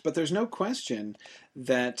spiders, but there's no question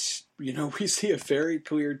that, we see a very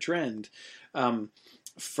clear trend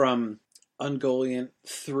from Ungoliant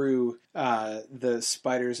through the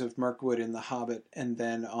spiders of Mirkwood in The Hobbit and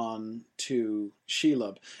then on to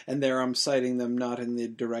Shelob. And there I'm citing them not in the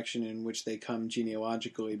direction in which they come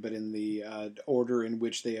genealogically, but in the order in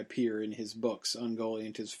which they appear in his books.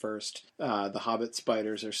 Ungoliant is first, the Hobbit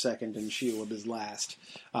spiders are second, and Shelob is last,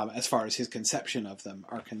 as far as his conception of them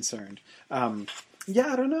are concerned. I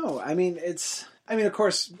don't know. I mean, of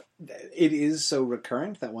course, it is so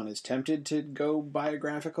recurrent that one is tempted to go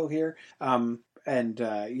biographical here. If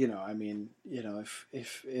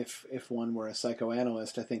one were a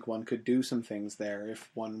psychoanalyst, I think one could do some things there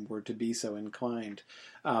if one were to be so inclined.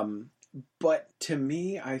 But to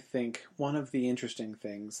me, I think one of the interesting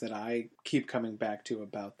things that I keep coming back to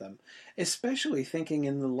about them, especially thinking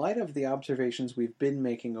in the light of the observations we've been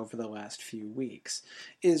making over the last few weeks,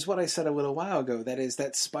 is what I said a little while ago. That is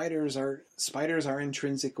that spiders are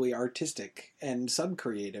intrinsically artistic and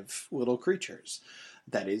subcreative little creatures.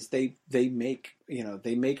 That is, they make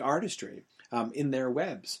artistry in their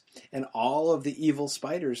webs, and all of the evil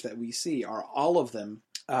spiders that we see are all of them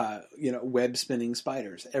web spinning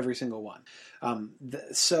spiders, every single one.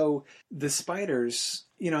 So the spiders,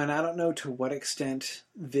 and I don't know to what extent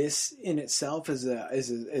this in itself is a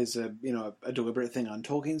deliberate thing on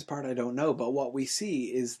Tolkien's part. I don't know, but what we see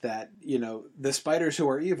is that the spiders who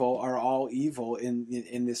are evil are all evil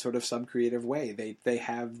in this sort of subcreative way. They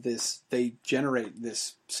have this, they generate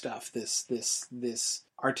this stuff, this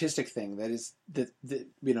artistic thing that is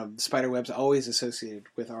spider webs always associated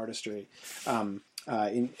with artistry.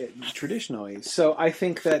 Traditionally. So I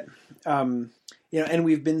think that, and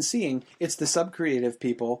we've been seeing it's the subcreative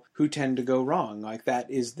people who tend to go wrong. Like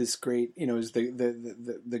that is this great, is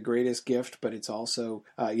the greatest gift, but it's also,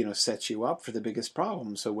 sets you up for the biggest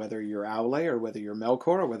problem. So whether you're Aule or whether you're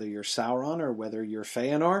Melkor or whether you're Sauron or whether you're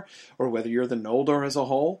Feanor or whether you're the Noldor as a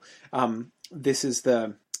whole, this is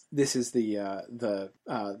the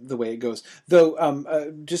way it goes.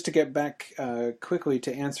 Though, just to get back quickly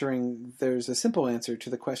to answering, there's a simple answer to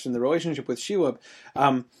the question. The relationship with Shelob,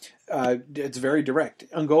 it's very direct.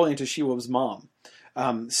 Ungoliant is Shelob's mom.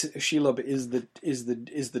 Shelob is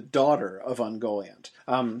the daughter of Ungoliant.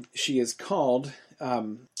 She is called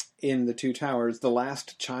in the Two Towers the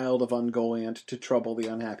last child of Ungoliant to trouble the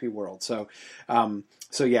unhappy world. So that's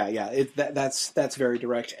very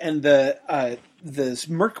direct. And the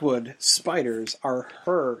Mirkwood spiders are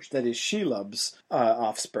that is Shelob's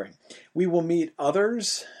offspring. We will meet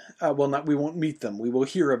others. We won't meet them. We will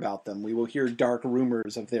hear about them. We will hear dark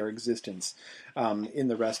rumors of their existence in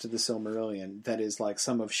the rest of the Silmarillion. That is, like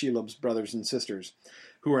some of Shelob's brothers and sisters,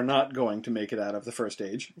 who are not going to make it out of the First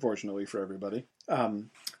Age, fortunately for everybody.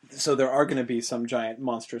 So there are going to be some giant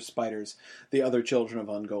monstrous spiders, the other children of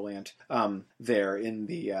Ungoliant, there in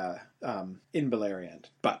in Beleriand.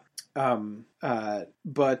 So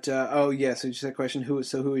just that question, who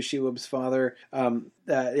is Shelob's father? I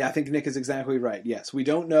think Nick is exactly right. Yes, we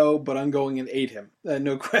don't know, but Ungoliant ate him.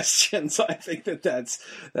 No question. So I think that's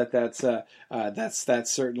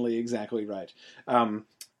certainly exactly right.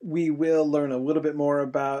 We will learn a little bit more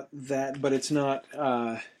about that, but it's not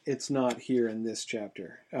here in this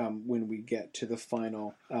chapter when we get to the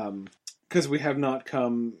final, because we have not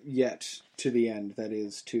come yet to the end, that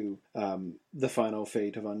is to the final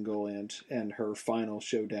fate of Ungoliant and her final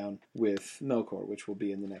showdown with Melkor, which will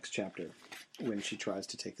be in the next chapter when she tries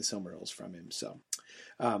to take the Silmarils from him.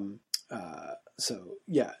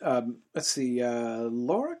 Let's see.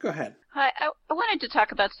 Laura, go ahead. Hi, I wanted to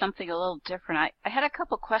talk about something a little different. I had a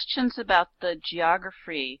couple questions about the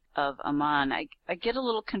geography of Aman. I get a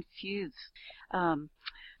little confused.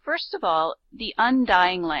 First of all, the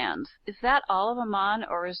Undying Lands, is that all of Aman,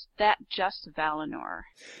 or is that just Valinor?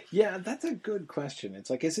 Yeah, that's a good question. It's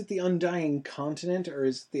like, is it the Undying Continent, or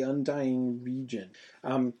is it the Undying Region?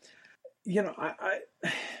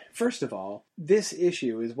 First of all, this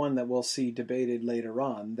issue is one that we'll see debated later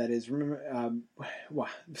on. That is,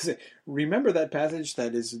 remember that passage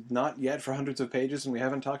that is not yet for hundreds of pages and we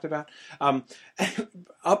haven't talked about? Up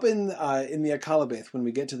in the Akalabeth, when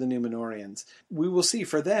we get to the Númenóreans, we will see,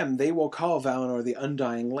 for them, they will call Valinor the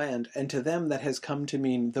Undying Land, and to them that has come to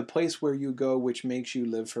mean the place where you go which makes you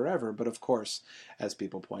live forever. But of course, as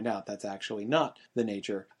people point out, that's actually not the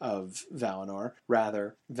nature of Valinor.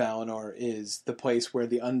 Rather, Valinor is the place where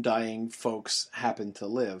the undying folks happen to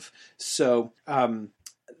live. So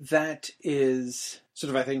that is sort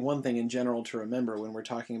of, I think, one thing in general to remember when we're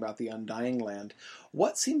talking about the Undying Land.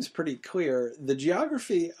 What seems pretty clear, the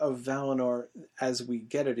geography of Valinor as we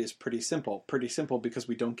get it is pretty simple. Pretty simple because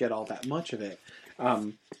we don't get all that much of it.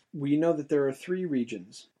 We know that there are three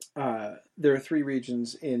regions. There are three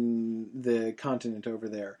regions in the continent over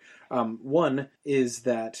there. One is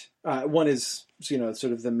sort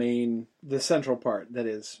of the central part, that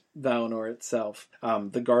is Valinor itself,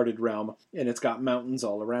 the guarded realm, and it's got mountains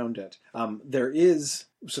all around it. There is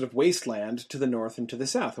sort of wasteland to the north and to the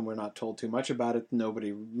south, and we're not told too much about it.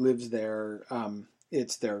 Nobody lives there.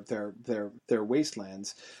 It's their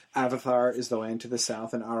wastelands. Avathar is the land to the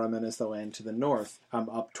south, and Ahriman is the land to the north,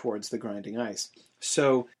 up towards the grinding ice.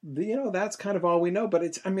 So, that's kind of all we know.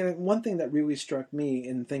 But one thing that really struck me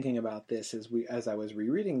in thinking about this as I was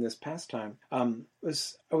rereading this past time,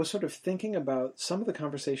 was I was sort of thinking about some of the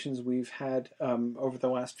conversations we've had over the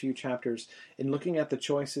last few chapters in looking at the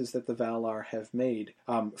choices that the Valar have made.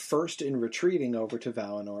 First, in retreating over to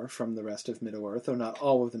Valinor from the rest of Middle-earth, though not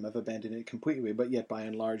all of them have abandoned it completely, but yet by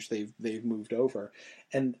and large they've moved over.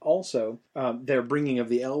 And also, their bringing of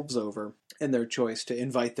the elves over and their choice to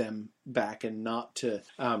invite them back and not to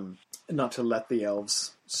let the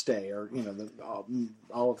elves stay, or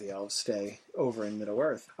all of the elves stay over in Middle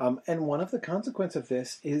Earth. And one of the consequences of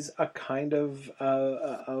this is a kind of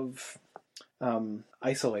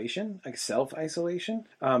isolation, like self-isolation.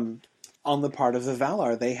 On the part of the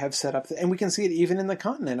Valar, they have set up, and we can see it even in the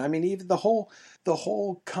continent. I mean, even the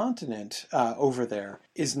whole continent over there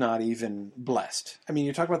is not even blessed. I mean,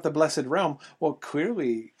 you talk about the Blessed Realm. Well,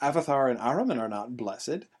 clearly, Avathar and Ahriman are not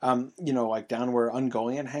blessed. Like down where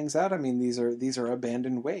Ungoliant hangs out. I mean, these are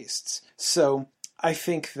abandoned wastes. So I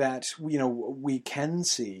think that, we can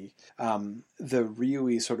see the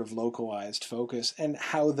really sort of localized focus and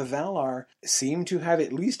how the Valar seem to have,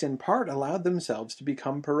 at least in part, allowed themselves to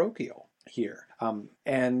become parochial here.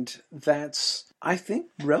 And that's, I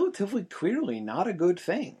think, relatively clearly not a good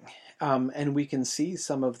thing. And we can see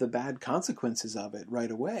some of the bad consequences of it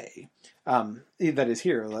right away. That is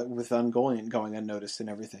here, with Ungoliant going unnoticed and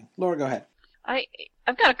everything. Laura, go ahead.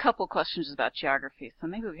 I've got a couple questions about geography, so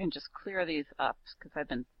maybe we can just clear these up, because I've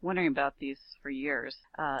been wondering about these for years.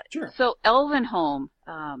 Sure. So Elvenhome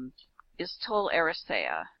is Tol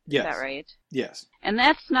Eressëa, Yes. is that right? Yes. And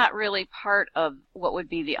that's not really part of what would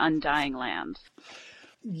be the Undying Lands.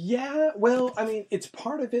 Yeah, well, I mean, it's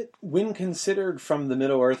part of it when considered from the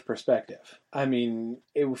Middle-earth perspective. I mean,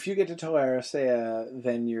 if you get to Tol Eressëa,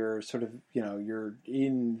 then you're sort of, you're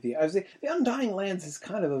in the Undying Lands is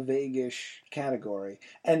kind of a vague-ish category,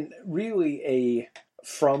 and really a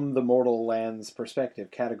from the mortal lands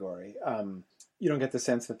perspective category. You don't get the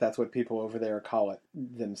sense that that's what people over there call it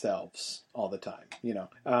themselves all the time,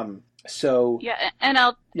 So Yeah, and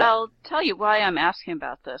I'll tell you why I'm asking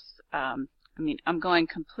about this. I mean, I'm going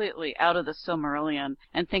completely out of the Silmarillion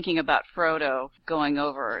and thinking about Frodo going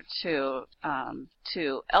over to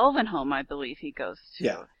Elvenhome, I believe he goes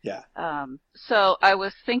to. Yeah. So I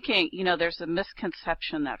was thinking, there's a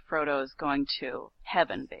misconception that Frodo is going to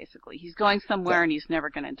heaven, basically. He's going somewhere and he's never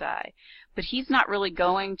going to die. But he's not really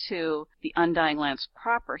going to the Undying Lands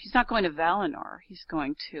proper. He's not going to Valinor. He's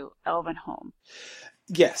going to Elvenhome.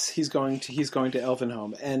 Yes, he's going to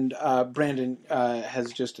Elvenhome, and Brandon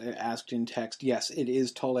has just asked in text. Yes, it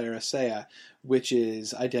is Tol Eressëa, which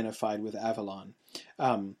is identified with Avalon,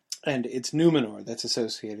 and it's Numenor that's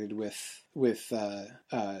associated with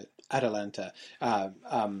Atalanta,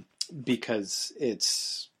 because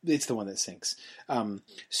it's the one that sinks.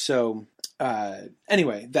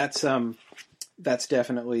 Anyway, that's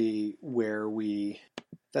definitely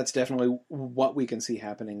that's definitely what we can see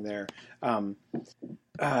happening there. What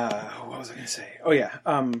was I going to say? Oh, yeah.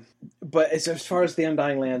 But as far as the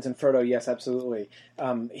Undying Lands and Frodo, yes, absolutely.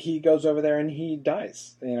 He goes over there and he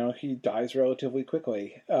dies. He dies relatively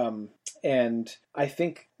quickly. And I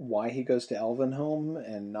think why he goes to Elvenhome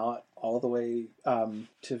and not all the way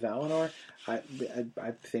to Valinor, I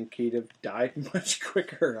think he'd have died much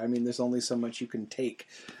quicker. I mean, there's only so much you can take.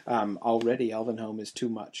 Already, Elvenhome is too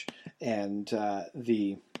much. And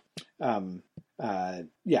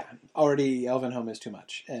already Elvenhome is too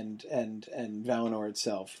much, and Valinor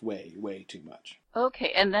itself way too much.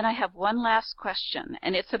 Okay, and then I have one last question,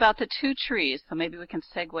 and it's about the two trees. So maybe we can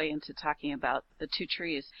segue into talking about the two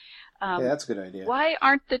trees. Yeah, that's a good idea. Why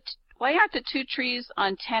aren't the two trees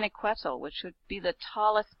on Taniquetil, which would be the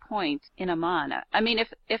tallest point in Aman? I mean,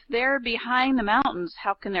 if they're behind the mountains,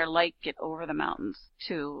 how can their light get over the mountains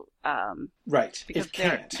to? Right, because it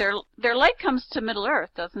can't. Their light comes to Middle Earth,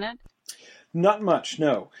 doesn't it? Not much,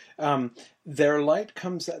 no. Their light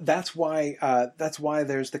comes. That's why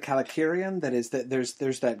there's the Calicurion. That is that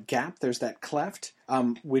there's that gap. There's that cleft,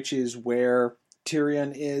 which is where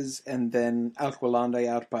Tirion is, and then Alqualande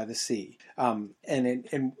out by the sea. And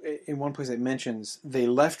in one place it mentions they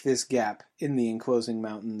left this gap in the enclosing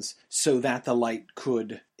mountains so that the light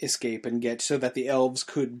could escape and get, so that the elves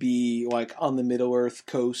could be like on the Middle Earth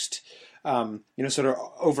coast, sort of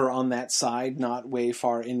over on that side, not way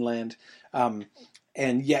far inland.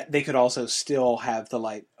 And yet they could also still have the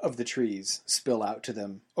light of the trees spill out to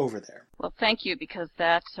them over there. Well, thank you, because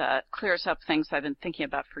that clears up things I've been thinking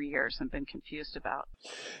about for years and been confused about.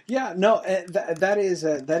 Yeah, no, that is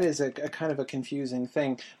a kind of a confusing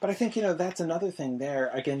thing. But I think, that's another thing there,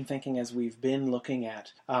 again, thinking as we've been looking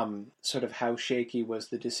at sort of how shaky was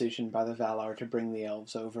the decision by the Valar to bring the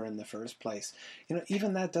elves over in the first place.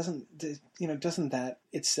 Even that doesn't that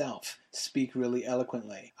itself speak really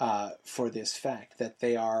eloquently for this fact that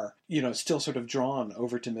they are, still sort of drawn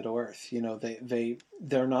over to Middle Earth.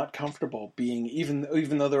 they're not comfortable being,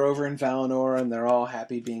 even though they're over in Valinor and they're all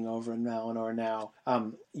happy being over in Valinor now,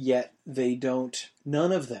 yet they don't,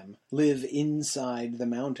 none of them live inside the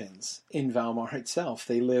mountains in Valmar itself.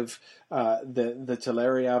 They live, the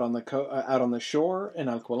Teleri out on the shore in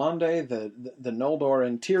Alquilande, the Noldor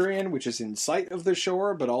in Tirion, which is in sight of the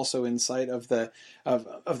shore, but also in sight of the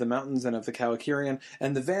mountains and of the Calakirion,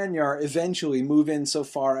 and the Vanyar eventually move in so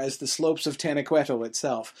far as the slopes of Tanaquetil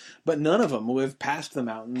itself, but none of them live past the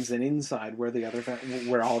mountains and inside where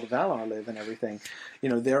where all the Valar live and everything.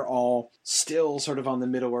 They're all still sort of on the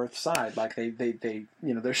Middle-earth side, like they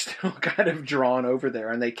they're still kind of drawn over there,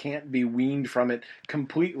 and they can't be weaned from it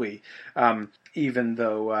completely, even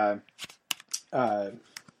though they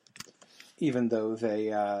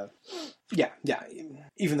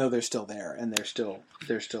even though they're still there and they're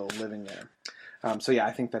still living there.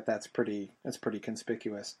 I think that's pretty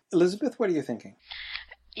conspicuous. Elizabeth, what are you thinking?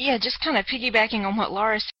 Yeah, just kind of piggybacking on what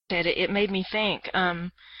Laura said, it made me think,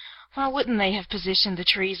 why wouldn't they have positioned the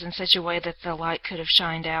trees in such a way that the light could have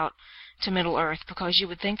shined out to Middle-earth? Because you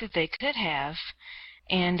would think that they could have.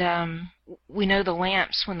 And we know the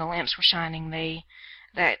lamps, when the lamps were shining,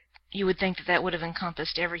 that you would think that would have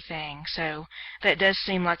encompassed everything. So that does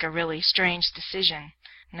seem like a really strange decision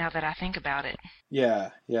now that I think about it.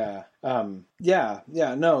 Yeah. No,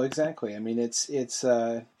 exactly. I mean, it's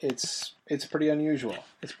pretty unusual.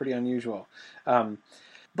 It's pretty unusual.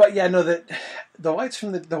 But yeah, no, the light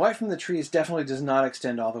from the trees definitely does not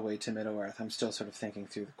extend all the way to Middle-earth. I'm still sort of thinking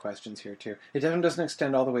through the questions here too. It definitely doesn't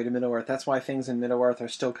extend all the way to Middle-earth. That's why things in Middle-earth are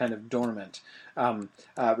still kind of dormant.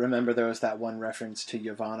 Remember, there was that one reference to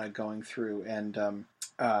Yavanna going through and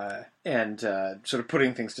sort of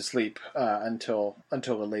putting things to sleep until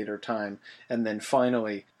a later time, and then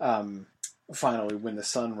finally, when the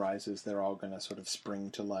sun rises, they're all going to sort of spring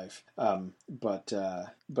to life. But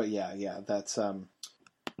yeah,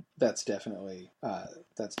 that's definitely I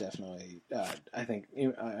think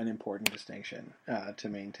an important distinction to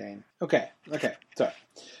maintain. Okay, sorry.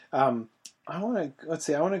 I want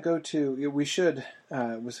to go to. We should.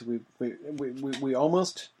 We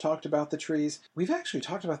almost talked about the trees. We've actually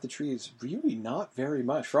talked about the trees really not very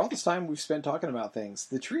much. For all this time we've spent talking about things,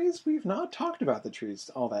 the trees, we've not talked about the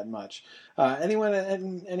trees all that much. Anyone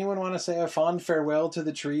want to say a fond farewell to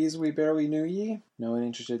the trees we barely knew ye? No one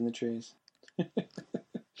interested in the trees.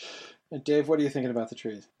 Dave, what are you thinking about the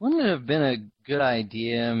trees? Wouldn't it have been a good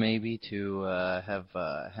idea maybe to have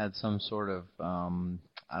had some sort of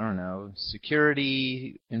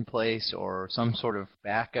security in place or some sort of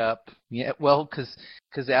backup? Yeah, well, because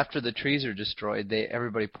after the trees are destroyed,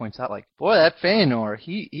 everybody points out, like, boy, that Feanor,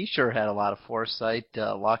 he sure had a lot of foresight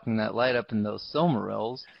locking that light up in those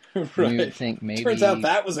Silmarils. Right. You would think maybe turns out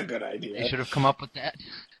that was a good idea. They should have come up with that.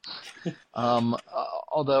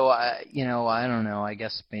 Although I don't know. I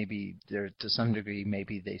guess maybe to some degree,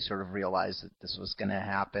 maybe they sort of realized that this was going to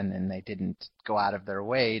happen, and they didn't go out of their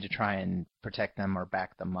way to try and protect them or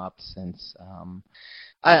back them up. Since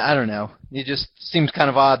I don't know. It just seems kind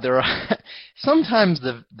of odd. There are sometimes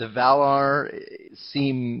the Valar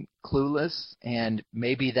seem clueless, and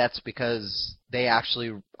maybe that's because they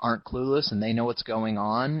actually aren't clueless and they know what's going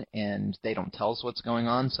on, and they don't tell us what's going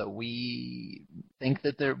on. So we think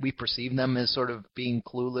that we perceive them as sort of being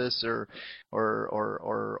clueless or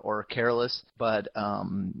careless. But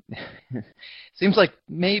seems like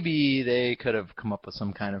maybe they could have come up with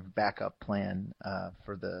some kind of backup plan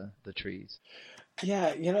for the trees.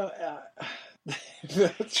 Yeah,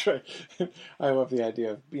 that's right. I love the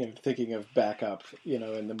idea of thinking of backup,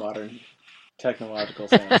 in the modern technological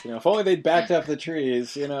sense. If only they'd backed up the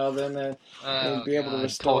trees, then they'd be able to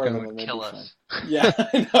restore Tolkien them. would kill us. Yeah,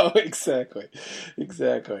 I know, exactly.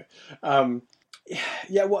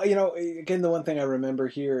 Yeah, well, again, the one thing I remember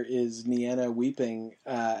here is Nienna weeping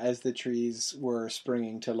as the trees were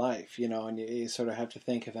springing to life, and you sort of have to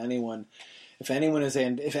think if any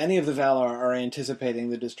of the Valar are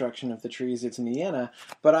anticipating the destruction of the trees, it's Nienna.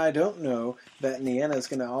 But I don't know that Nienna is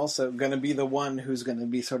going to be the one who's going to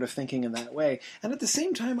be sort of thinking in that way. And at the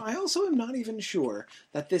same time, I also am not even sure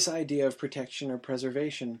that this idea of protection or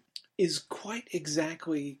preservation is quite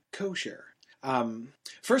exactly kosher.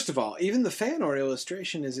 First of all, even the Feanor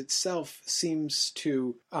illustration as itself seems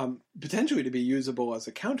to potentially to be usable as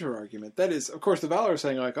a counter-argument. That is, of course, the Valar are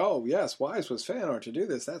saying, like, oh, yes, wise was Feanor to do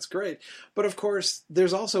this, that's great. But, of course,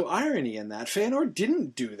 there's also irony in that. Feanor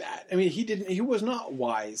didn't do that. I mean, he was not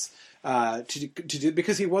wise to do,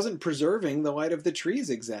 because he wasn't preserving the light of the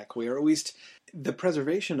trees exactly, or at least the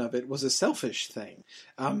preservation of it was a selfish thing.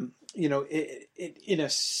 In a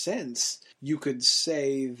sense, you could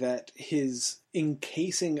say that his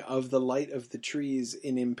encasing of the light of the trees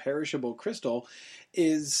in imperishable crystal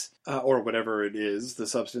is, or whatever it is, the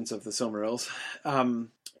substance of the Silmarils,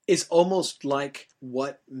 is almost like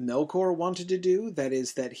what Melkor wanted to do. That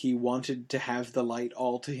is, that he wanted to have the light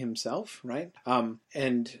all to himself, right?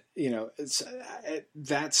 And,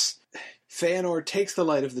 that's... Feanor takes the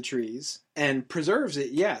light of the trees and preserves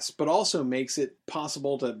it, yes, but also makes it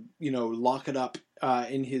possible to, lock it up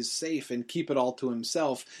in his safe and keep it all to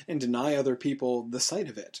himself and deny other people the sight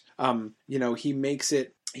of it.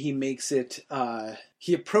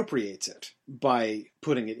 He appropriates it by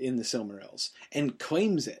putting it in the Silmarils and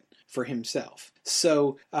claims it for himself.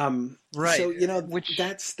 So, right. So, which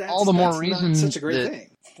that's all the more reason not such a great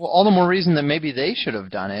thing. Well, all the more reason that maybe they should have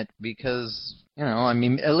done it, because,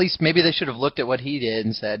 at least maybe they should have looked at what he did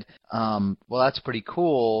and said, well, that's pretty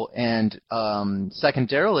cool, and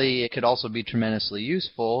secondarily, it could also be tremendously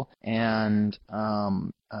useful, and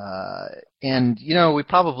we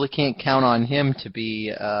probably can't count on him to be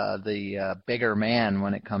the bigger man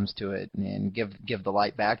when it comes to it, and give the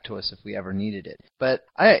light back to us if we ever needed it. But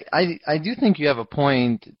I do think you have a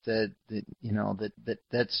point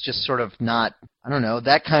that's just sort of not. I don't know.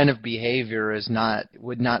 That kind of behavior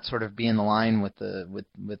would not sort of be in the line with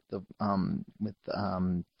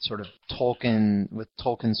sort of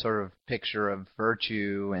Tolkien's sort of picture of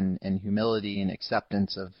virtue and humility and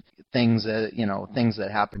acceptance of things that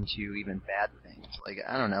happen to you, even bad things. Like,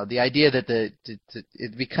 I don't know, the idea that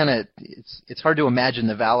it'd be kind of, it's hard to imagine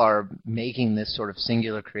the Valar making this sort of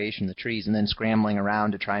singular creation, the trees, and then scrambling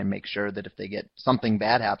around to try and make sure that if they get something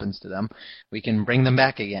bad happens to them, we can bring them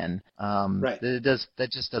back again. Right. That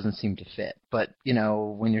just doesn't seem to fit. But,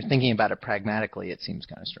 when you're thinking about it pragmatically, it seems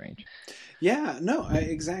kind of strange. Yeah, no,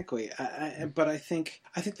 exactly. But I think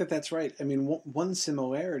that that's right. I mean, one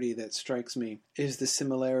similarity that strikes me is the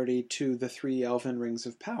similarity to the 3 elven rings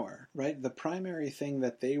of power, right? The primary thing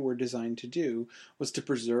that they were designed to do was to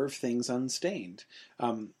preserve things unstained.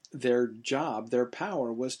 Their job, their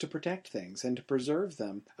power, was to protect things and to preserve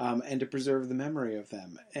them, and to preserve the memory of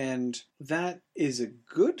them. And that is a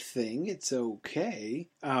good thing. It's okay.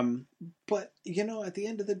 But, at the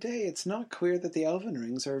end of the day, it's not clear that the Elven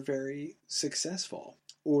Rings are very successful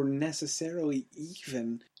or necessarily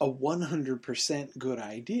even a 100% good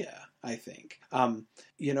idea, I think.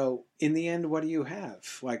 In the end, what do you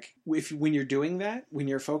have? Like, when you're doing that, when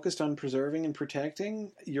you're focused on preserving and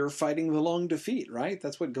protecting, you're fighting the long defeat, right?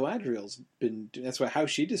 That's what Galadriel's been doing. That's how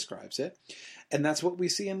she describes it. And that's what we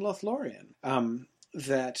see in Lothlorien.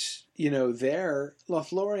 There,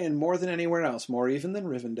 Lothlorien, more than anywhere else, more even than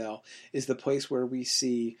Rivendell, is the place where we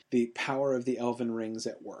see the power of the Elven Rings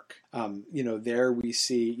at work. There we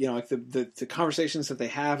see, like the conversations that they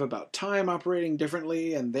have about time operating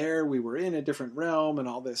differently, and there we were in a different realm and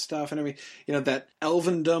all this stuff. And I mean, that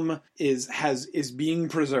Elvendom is being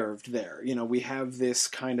preserved there. We have this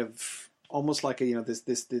kind of almost like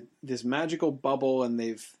this magical bubble, and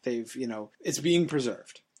they've it's being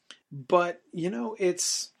preserved. But,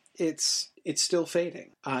 it's still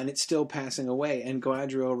fading, and it's still passing away, and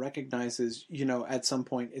Galadriel recognizes, at some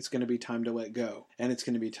point it's going to be time to let go, and it's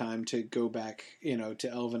going to be time to go back, to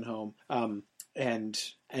Elvenhome,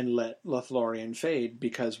 and let Lothlorien fade,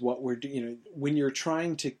 because what we're doing, when you're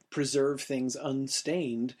trying to preserve things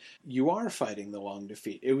unstained, you are fighting the long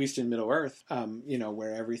defeat, at least in Middle-earth,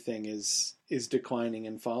 where everything is declining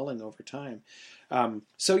and falling over time.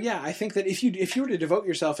 So yeah, I think that if you were to devote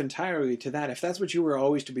yourself entirely to that, if that's what you were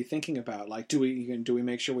always to be thinking about, like, do we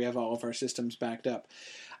make sure we have all of our systems backed up?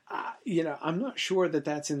 I'm not sure that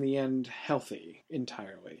that's in the end healthy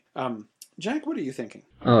entirely. Jack, what are you thinking?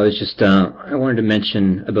 Oh, it's just I wanted to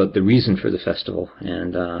mention about the reason for the festival,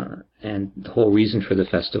 and the whole reason for the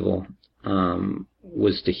festival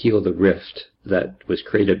was to heal the rift that was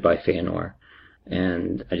created by Feanor.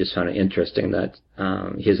 And I just found it interesting that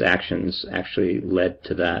his actions actually led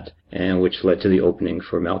to that, and which led to the opening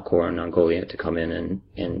for Melkor and Ungoliant to come in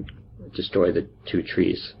and destroy the 2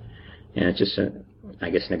 trees. And it's just, I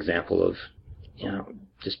guess, an example of,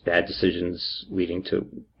 just bad decisions leading to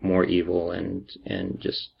more evil and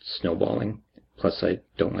just snowballing. Plus, I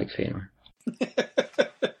don't like Feanor.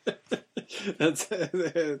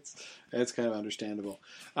 That's kind of understandable.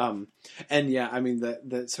 And yeah, I mean,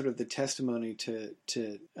 the sort of the testimony to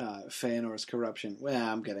Feanor's corruption. Well,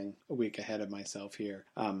 I'm getting a week ahead of myself here.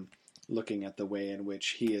 Looking at the way in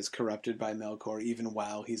which he is corrupted by Melkor, even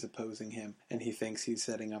while he's opposing him, and he thinks he's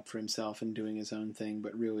setting up for himself and doing his own thing,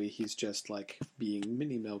 but really he's just like being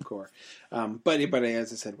mini Melkor. But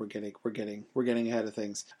as I said, we're getting ahead of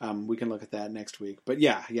things. We can look at that next week. But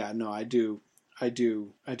yeah, no, I do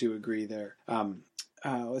agree there.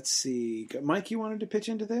 let's see. Mike, you wanted to pitch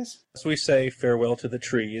into this? As we say farewell to the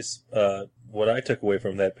trees, what I took away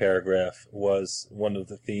from that paragraph was one of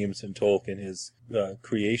the themes in Tolkien is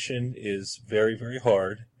creation is very, very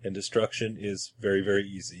hard and destruction is very, very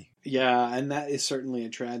easy. Yeah, and that is certainly a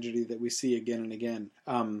tragedy that we see again and again.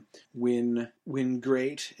 When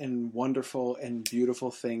great and wonderful and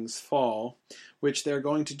beautiful things fall, which they're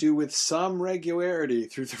going to do with some regularity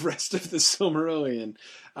through the rest of the Silmarillion,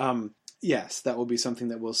 yes, that will be something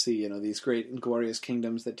that we'll see. These great and glorious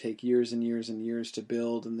kingdoms that take years and years and years to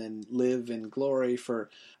build and then live in glory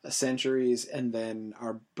for centuries and then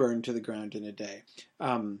are burned to the ground in a day.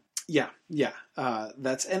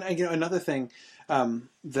 That's another thing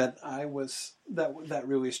that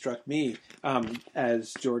really struck me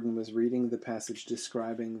as Jordan was reading the passage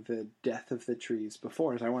describing the death of the trees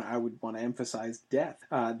before. I would want to emphasize death.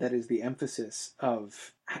 That is the emphasis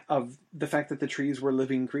of the fact that the trees were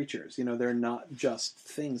living creatures. They're not just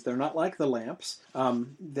things. They're not like the lamps.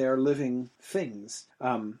 They're living things.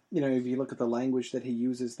 If you look at the language that he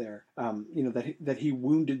uses there, that he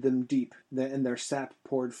wounded them deep, and their sap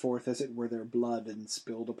poured forth as it were their blood and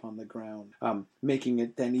spilled upon the ground, making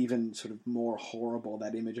it then even sort of more horrible,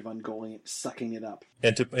 that image of Ungoliant sucking it up.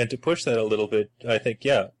 And to push that a little bit, I think,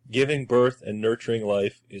 giving birth and nurturing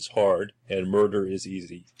life is hard, and murder is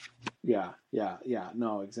easy. Yeah.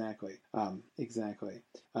 No, exactly.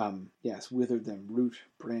 Yes, withered them, root,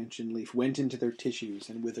 branch, and leaf. Went into their tissues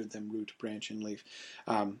and withered them, root, branch, and leaf.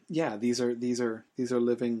 These are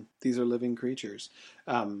living creatures.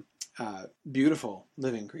 Beautiful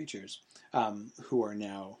living creatures. Who are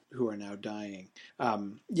now dying.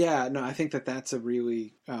 I think that's a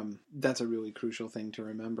really crucial thing to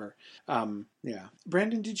remember.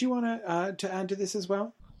 Brandon, did you want to add to this as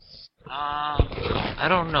well? I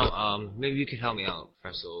don't know. Maybe you could help me out,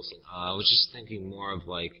 Professor Olson. I was just thinking more of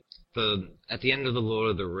at the end of the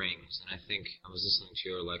Lord of the Rings, and I think I was listening to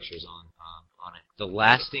your lectures on it. The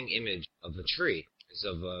lasting image of the tree is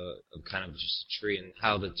of kind of just a tree, and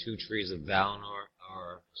how the two trees of Valinor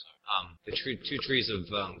are. Two trees of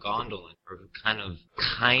Gondolin are kind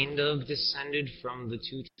of descended from the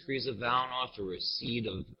two trees of Valinor through a seed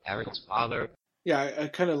of Eric's father. Yeah, I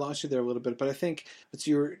kind of lost you there a little bit, but I think that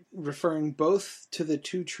you're referring both to the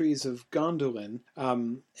two trees of Gondolin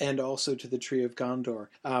and also to the tree of Gondor.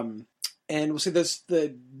 And we'll see that's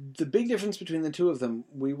the big difference between the two of them.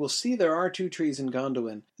 We will see there are two trees in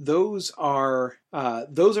Gondolin. Those are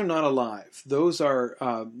not alive. Those are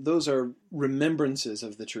remembrances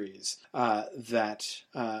of the trees that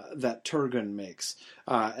Turgon makes,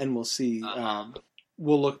 and we'll see.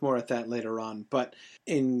 We'll look more at that later on. But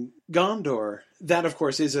in Gondor, that of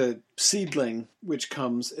course is a seedling which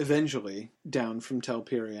comes eventually down from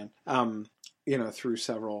Telperion, through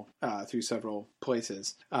several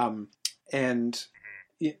places. And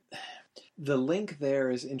the link there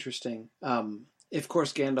is interesting. Of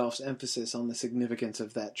course, Gandalf's emphasis on the significance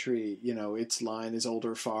of that tree, its line is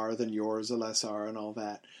older far than yours, Elessar, and all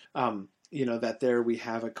that. That there we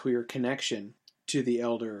have a clear connection to the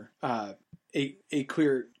elder, a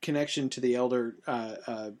clear connection to the elder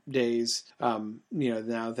days,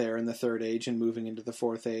 now there in the Third Age and moving into the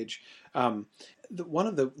Fourth Age. One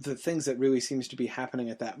of the things that really seems to be happening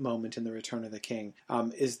at that moment in the Return of the King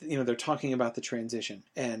is, they're talking about the transition.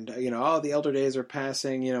 And, the elder days are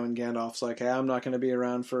passing, and Gandalf's like, hey, I'm not going to be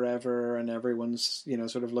around forever, and everyone's,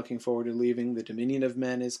 sort of looking forward to leaving. The Dominion of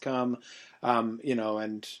Men has come, and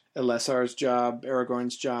Elessar's job,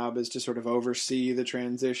 Aragorn's job is to sort of oversee the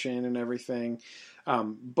transition and everything.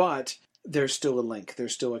 But there's still a link.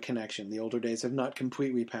 There's still a connection. The older days have not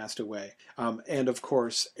completely passed away. And of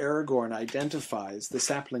course, Aragorn identifies the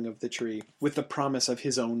sapling of the tree with the promise of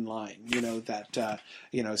his own line. He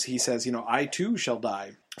says, I too shall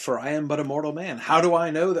die, for I am but a mortal man. How do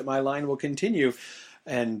I know that my line will continue?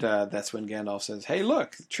 And that's when Gandalf says, "Hey,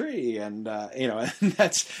 look, tree," and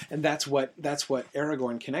that's what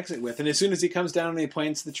Aragorn connects it with. And as soon as he comes down and he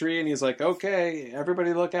points the tree, and he's like, "Okay,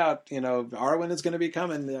 everybody, look out! Arwen is going to be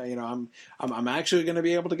coming. I'm actually going to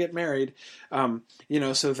be able to get married."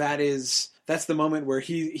 So that's the moment where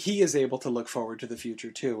he is able to look forward to the future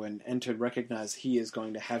too, and to recognize he is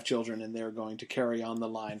going to have children, and they're going to carry on the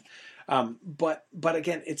line. But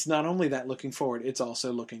again, it's not only that looking forward; it's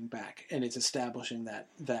also looking back, and it's establishing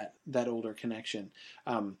that older connection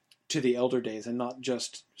to the elder days, and not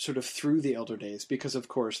just sort of through the elder days, because of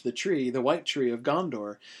course the white tree of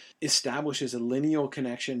Gondor, establishes a lineal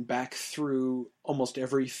connection back through almost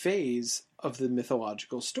every phase of the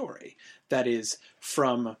mythological story. That is,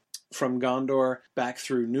 from Gondor, back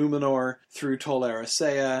through Numenor, through Tol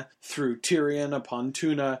Eressëa, through Tirion upon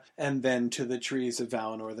Tuna, and then to the trees of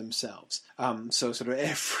Valinor themselves. So sort of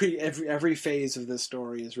every phase of the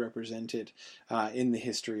story is represented in the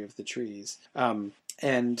history of the trees. And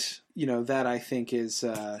that I think is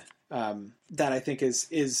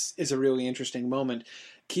is a really interesting moment,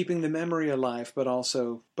 keeping the memory alive, but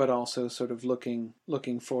also sort of looking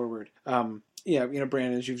forward.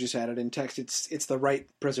 Brandon, as you've just added in text, it's the right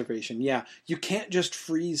preservation. Yeah, you can't just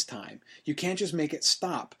freeze time. You can't just make it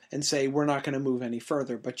stop and say we're not going to move any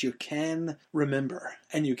further, but you can remember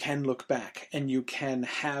and you can look back and you can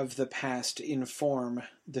have the past inform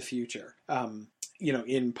the future.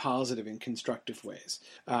 In positive and constructive ways.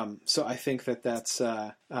 So I think that's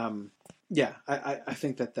I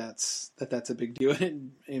think that's a big deal.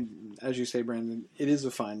 And as you say, Brandon, it is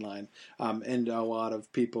a fine line, and a lot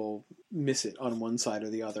of people miss it on one side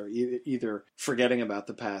or the other, either forgetting about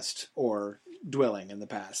the past or dwelling in the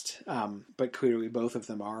past. But clearly, both of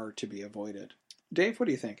them are to be avoided. Dave, what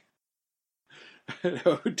do you think?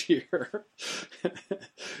 Oh dear.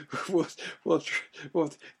 We'll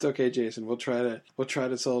it's okay, Jason. We'll try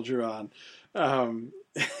to soldier on.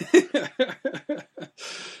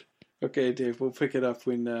 Okay, Dave. We'll pick it up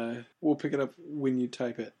when you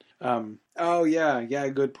type it.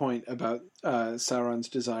 Good point about Sauron's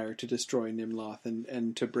desire to destroy Nimloth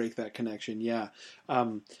and to break that connection. Yeah,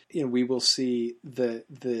 we will see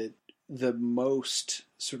the most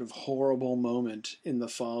sort of horrible moment in the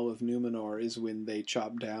fall of Numenor is when they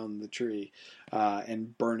chop down the tree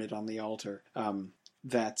and burn it on the altar.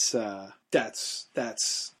 That's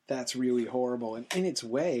really horrible, and in its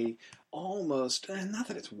way, almost not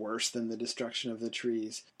that it's worse than the destruction of the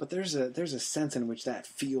trees, but there's a sense in which that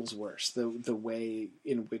feels worse, the way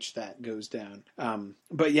in which that goes down.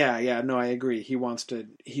 But I agree. He wants to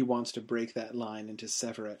break that line and to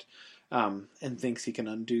sever it. And thinks he can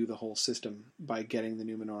undo the whole system by getting the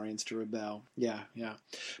Numenorians to rebel. Yeah.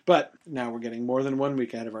 But now we're getting more than 1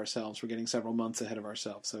 week ahead of ourselves. We're getting several months ahead of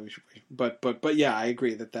ourselves. So but I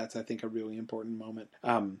agree that's, I think, a really important moment.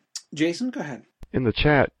 Jason, go ahead. In the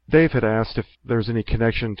chat, Dave had asked if there's any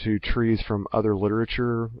connection to trees from other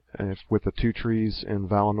literature with the two trees in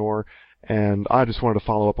Valinor. And I just wanted to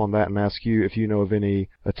follow up on that and ask you if you know of any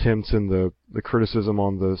attempts in the criticism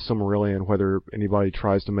on the Silmarillion, whether anybody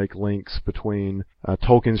tries to make links between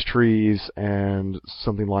Tolkien's trees and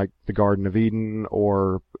something like the Garden of Eden,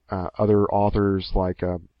 or other authors like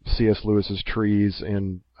C.S. Lewis's trees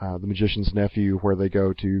in The Magician's Nephew, where they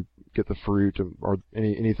go to get the fruit, or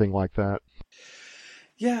anything like that.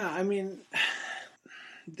 Yeah, I mean,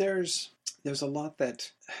 there's a lot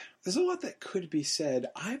that could be said.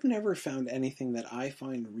 I've never found anything that I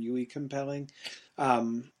find really compelling.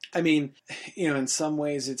 I mean, in some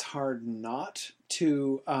ways it's hard not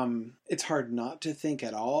to think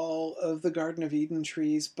at all of the Garden of Eden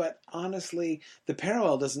trees, but honestly, the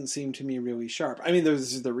parallel doesn't seem to me really sharp. I mean,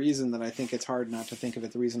 this is the reason that I think it's hard not to think of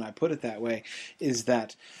it. The reason I put it that way is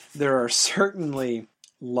that there are certainly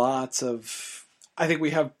I think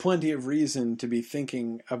we have plenty of reason to be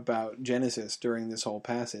thinking about Genesis during this whole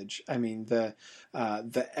passage. I mean, the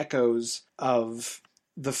echoes of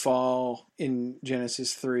the fall in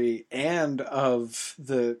Genesis 3 and of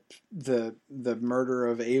the murder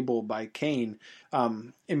of Abel by Cain. I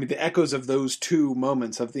mean, the echoes of those two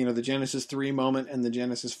moments, of the Genesis 3 moment and the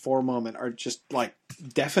Genesis 4 moment, are just like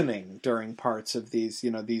deafening during parts of these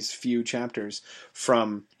few chapters.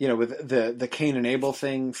 From with the Cain and Abel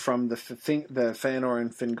thing, from the Fëanor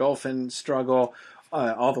and Fingolfin struggle,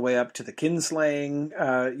 all the way up to the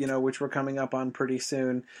kinslaying, which we're coming up on pretty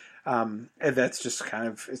soon. And that's just kind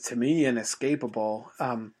of, to me, inescapable.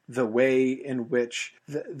 The way in which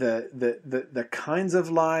the kinds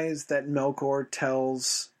of lies that Melkor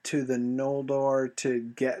tells to the Noldor to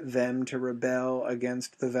get them to rebel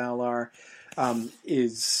against the Valar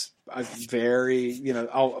is a very,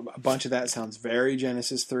 a bunch of that sounds very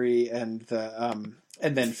Genesis 3, and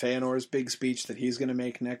then Feanor's big speech that he's going to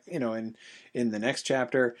make next, in the next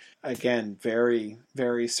chapter, again, very,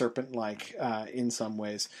 very serpent-like in some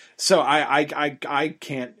ways. So I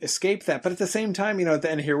can't escape that. But at the same time,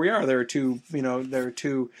 and here we are. There are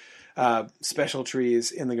two special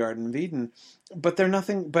trees in the Garden of Eden, but they're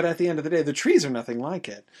nothing. But at the end of the day, the trees are nothing like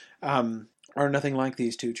it, are nothing like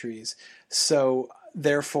these two trees. So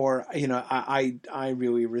therefore, I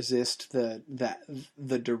really resist the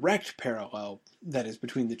direct parallel that is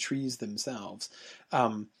between the trees themselves,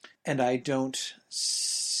 and I don't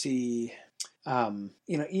see,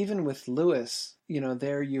 even with Lewis,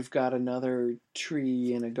 there you've got another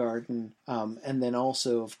tree in a garden, and then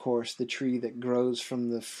also, of course, the tree that grows from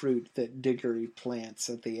the fruit that Diggory plants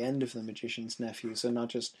at the end of The Magician's Nephew. So not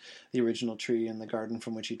just the original tree in the garden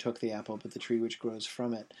from which he took the apple, but the tree which grows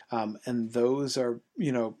from it. And those are,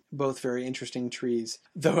 both very interesting trees.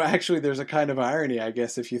 Though actually there's a kind of irony, I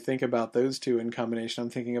guess, if you think about those two in combination. I'm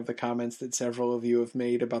thinking of the comments that several of you have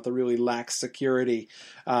made about the really lax security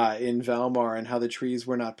in Valmar and how the trees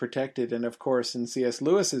were not protected. And of course, in C.S.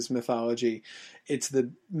 Lewis's mythology, it's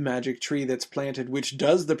the magic tree that's planted which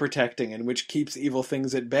does the protecting and which keeps evil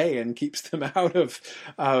things at bay and keeps them out of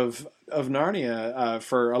Narnia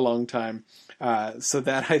for a long time. So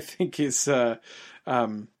that I think is kind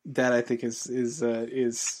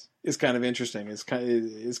of interesting. Is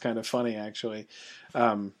kind of funny, actually.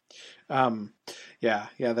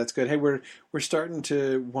 Yeah, that's good. Hey, we're starting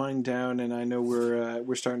to wind down, and I know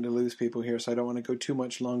we're starting to lose people here, so I don't want to go too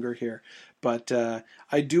much longer here. But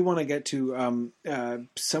I do want to get to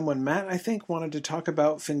someone. Matt, I think, wanted to talk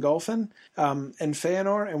about Fingolfin and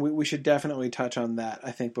Feanor, and we should definitely touch on that.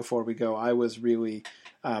 I think before we go, I was really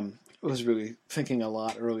thinking a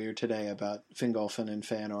lot earlier today about Fingolfin and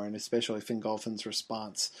Feanor, and especially Fingolfin's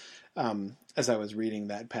response as I was reading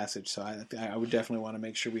that passage. So I would definitely want to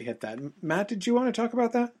make sure we hit that. Matt, did you want to talk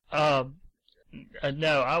about that?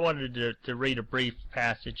 No, I wanted to read a brief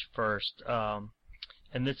passage first,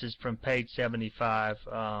 and this is from page 75,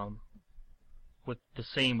 with the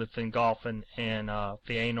scene with Fingolfin and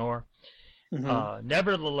Feanor. Mm-hmm.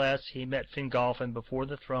 Nevertheless, he met Fingolfin before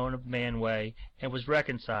the throne of Manwë and was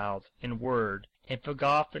reconciled in word, and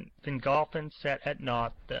Fingolfin set at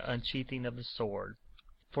naught the unsheathing of the sword.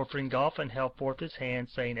 For Fingolfin held forth his hand,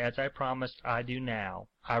 saying, As I promised, I do now.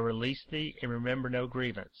 I release thee, and remember no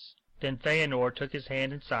grievance. Then Feanor took his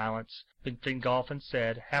hand in silence, but Fingolfin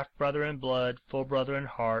said, Half-brother in blood, full brother in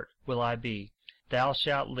heart, will I be. Thou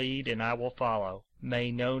shalt lead, and I will follow.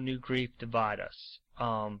 May no new grief divide us.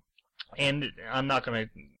 And I'm not going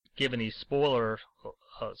to give any spoilers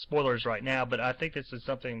right now, but I think this is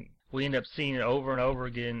something we end up seeing over and over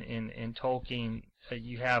again in Tolkien.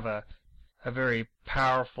 You have a very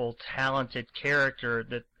powerful, talented character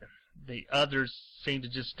that the others seem to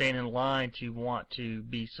just stand in line to want to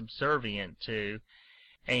be subservient to,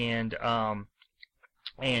 and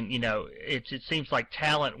it seems like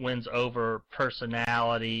talent wins over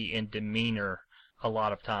personality and demeanor a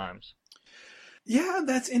lot of times. Yeah,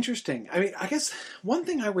 that's interesting. I mean, I guess one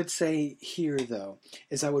thing I would say here, though,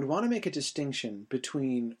 is I would want to make a distinction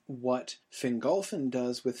between what Fingolfin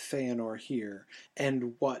does with Feanor here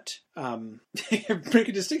and what make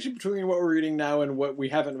a distinction between what we're reading now and what we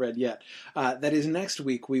haven't read yet. That is, next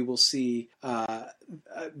week we will see the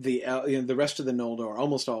rest of the Noldor,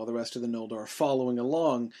 almost all the rest of the Noldor, following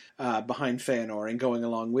along behind Feanor and going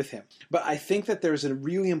along with him. But I think that there's a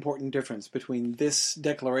really important difference between this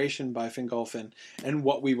declaration by Fingolfin and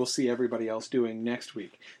what we will see everybody else doing next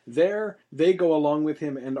week. There, they go along with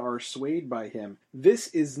him and are swayed by him. This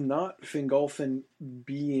is not Fingolfin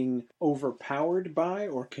being overpowered by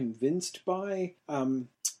or convinced by Feanor.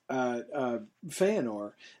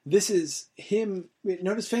 This is him.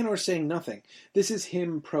 Notice Feanor saying nothing. This is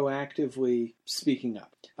him proactively speaking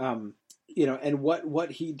up. And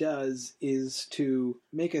what he does is to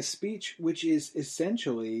make a speech which is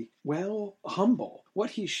essentially, humble.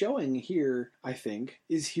 What he's showing here, I think,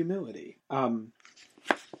 is humility.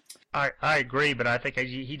 I agree, but I think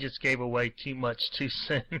he just gave away too much too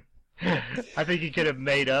soon. I think he could have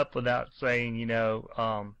made up without saying,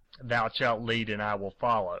 thou shalt lead and I will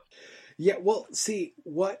follow. Yeah, well, see,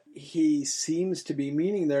 what he seems to be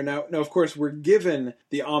meaning there now, of course, we're given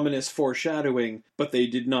the ominous foreshadowing, but they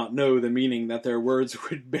did not know the meaning that their words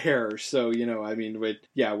would bear. So, we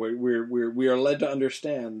are led to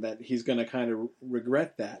understand that he's going to kind of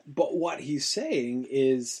regret that. But what he's saying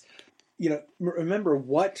is, remember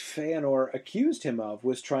what Feanor accused him of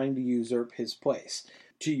was trying to usurp his place.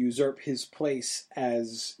 To usurp his place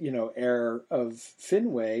as, heir of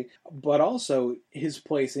Finwë, but also his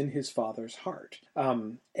place in his father's heart.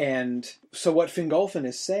 And so what Fingolfin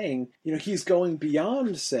is saying, he's going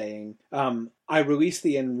beyond saying, I release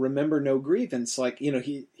thee and remember no grievance. Like,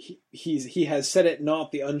 he has said it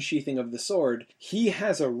not, the unsheathing of the sword. He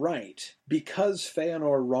has a right, because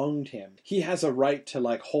Feanor wronged him, he has a right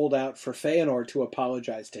to, hold out for Feanor to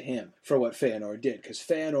apologize to him for what Feanor did, because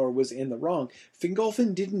Feanor was in the wrong.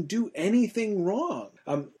 Fingolfin didn't do anything wrong.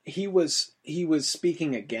 He was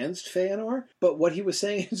speaking against Feanor, but what he was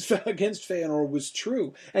saying against Feanor was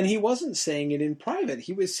true, and he wasn't saying it in private.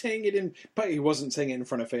 He was saying it he wasn't saying it in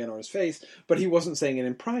front of Feanor's face, but he wasn't saying it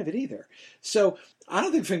in private either. So I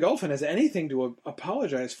don't think Fingolfin has anything to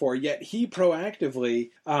apologize for, yet he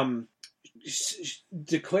proactively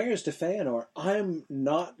declares to Feanor, I'm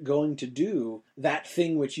not going to do that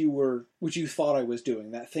thing which you thought I was doing,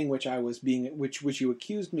 that thing which you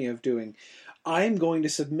accused me of doing. I am going to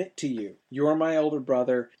submit to you. You are my elder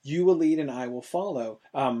brother. You will lead and I will follow.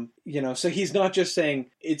 So he's not just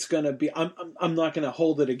saying it's going to be, I'm not going to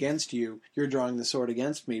hold it against you. You're drawing the sword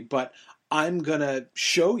against me, but I'm going to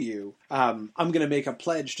show you, I'm going to make a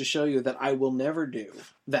pledge to show you that I will never do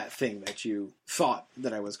that thing that you thought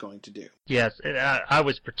that I was going to do. Yes, and I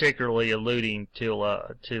was particularly alluding to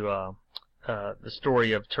the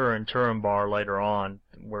story of Turin Turambar later on,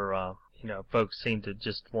 where folks seem to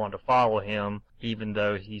just want to follow him, even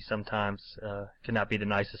though he sometimes cannot be the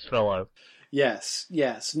nicest fellow. Yes,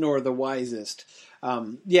 nor the wisest.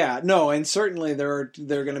 And certainly there are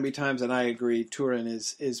going to be times, and I agree, Turin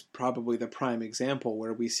is probably the prime example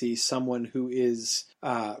where we see someone who is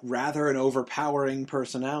rather an overpowering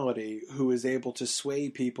personality, who is able to sway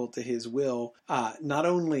people to his will, not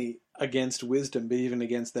only against wisdom, but even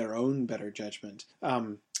against their own better judgment.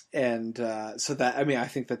 So that, I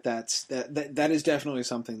think that is definitely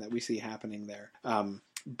something that we see happening there.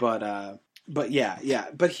 But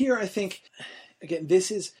here I think, again,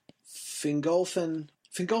 this is Fingolfin.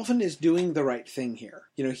 Fingolfin is doing the right thing here.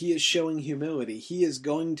 He is showing humility. He is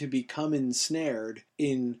going to become ensnared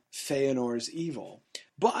in Feanor's evil.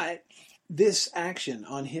 But this action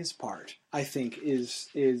on his part, I think,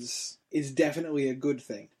 is definitely a good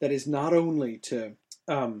thing. That is not only to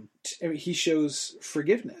he shows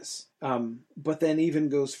forgiveness, but then even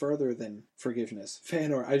goes further than forgiveness.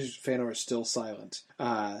 Feanor is still silent,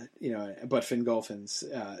 but Fingolfin's,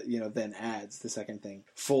 then adds the second thing: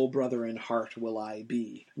 "Full brother in heart will I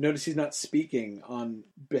be." Notice he's not speaking on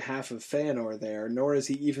behalf of Feanor there, nor is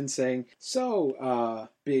he even saying, "So,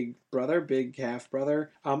 big brother, big half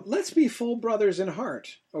brother, let's be full brothers in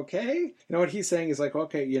heart, okay?" What he's saying is like,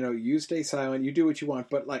 okay, you stay silent, you do what you want,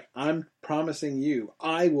 but I'm promising you,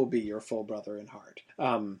 I will be your full brother in heart.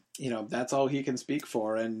 That's all he can speak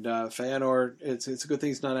for, and Feanor, it's a good thing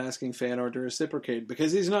he's not asking Feanor to reciprocate,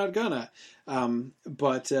 because he's not gonna.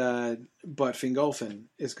 But Fingolfin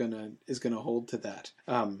is gonna hold to that.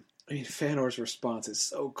 Feanor's response is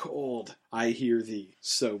so cold. "I hear thee,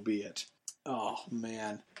 so be it." Oh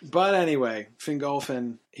man! But anyway,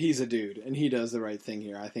 Fingolfin, he's a dude, and he does the right thing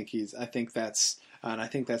here. I think that's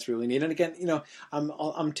really neat. And again,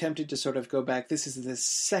 I'm tempted to sort of go back. This is the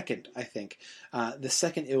second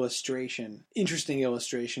interesting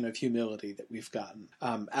illustration of humility that we've gotten.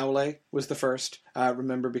 Aule was the first.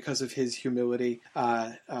 Remember, because of his humility,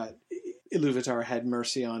 Iluvatar had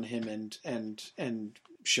mercy on him and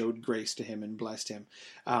showed grace to him and blessed him.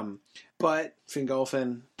 But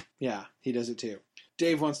Fingolfin, yeah, he does it too.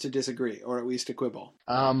 Dave wants to disagree, or at least to quibble.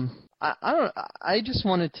 I just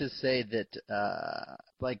wanted to say that,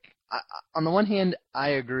 on the one hand, I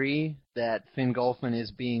agree that Fingolfin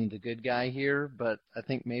is being the good guy here, but I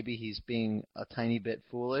think maybe he's being a tiny bit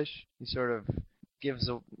foolish. He sort of gives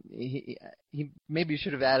he maybe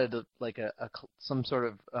should have added some sort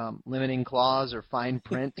of limiting clause or fine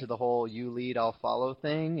print to the whole "you lead, I'll follow"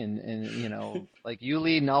 thing, and you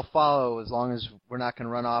lead and I'll follow as long as we're not going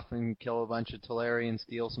to run off and kill a bunch of Telarians,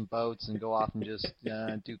 steal some boats, and go off and just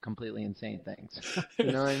do completely insane things.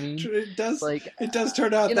 You know what I mean? It does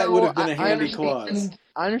turn out that would have been a handy clause.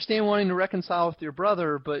 I understand wanting to reconcile with your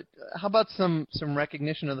brother, but how about some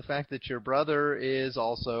recognition of the fact that your brother is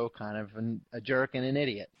also kind of a jerk and an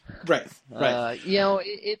idiot? Right.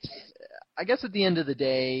 It's. I guess at the end of the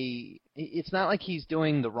day, it's not like he's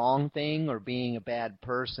doing the wrong thing or being a bad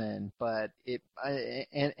person, but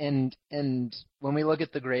and when we look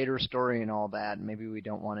at the greater story and all that, maybe we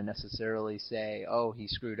don't want to necessarily say, oh, he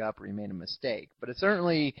screwed up or he made a mistake, but it's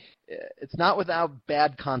not without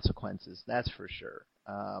bad consequences, that's for sure.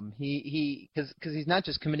 Because he's not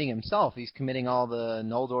just committing himself, he's committing all the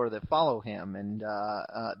Noldor that follow him, and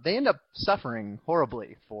they end up suffering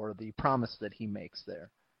horribly for the promise that he makes there.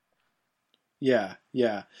 Yeah.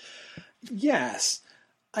 Yes.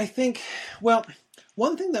 I think,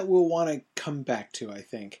 one thing that we'll want to come back to, I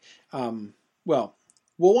think, we'll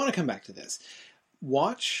want to come back to this.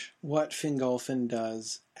 Watch what Fingolfin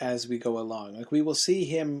does as we go along. We will see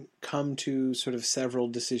him come to sort of several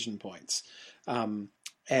decision points. And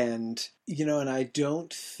I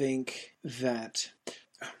don't think that,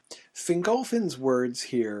 Fingolfin's words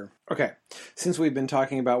here. Okay, since we've been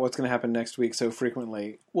talking about what's going to happen next week so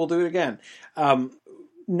frequently, we'll do it again.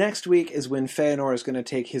 Next week is when Feanor is going to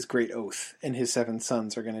take his great oath, and his 7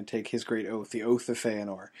 sons are going to take his great oath, the Oath of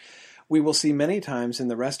Feanor. We will see many times in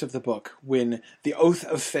the rest of the book when the Oath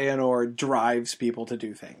of Feanor drives people to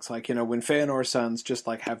do things. Like, when Feanor's sons just,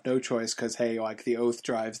 have no choice because, hey, the Oath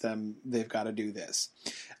drives them, they've got to do this.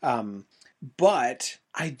 But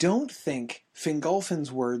I don't think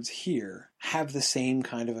Fingolfin's words here have the same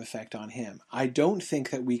kind of effect on him. I don't think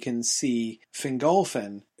that we can see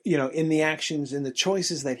Fingolfin, in the actions, in the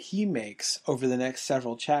choices that he makes over the next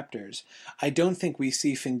several chapters. I don't think we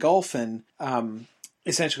see Fingolfin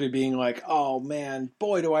essentially being like, oh man,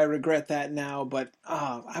 boy, do I regret that now, but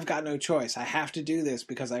I've got no choice. I have to do this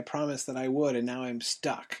because I promised that I would, and now I'm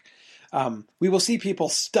stuck. We will see people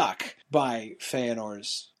stuck by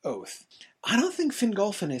Feanor's oath. I don't think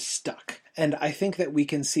Fingolfin is stuck, and I think that we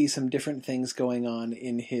can see some different things going on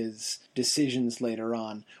in his decisions later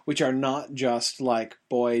on, which are not just like,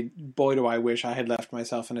 boy, do I wish I had left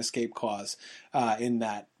myself an escape clause in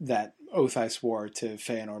that oath I swore to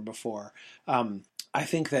Feanor before. I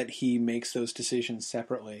think that he makes those decisions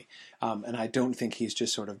separately, and I don't think he's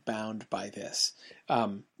just sort of bound by this.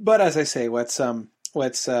 But as I say, let's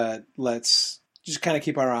just kind of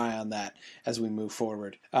keep our eye on that as we move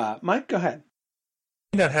forward. Mike, go ahead.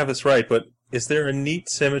 I may not have this right, but is there a neat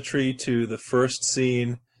symmetry to the first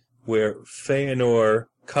scene where Feanor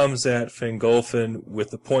comes at Fingolfin with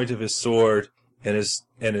the point of his sword and is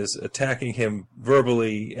attacking him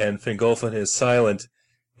verbally, and Fingolfin is silent?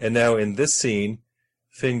 And now in this scene,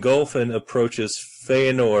 Fingolfin approaches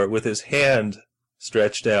Feanor with his hand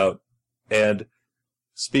stretched out and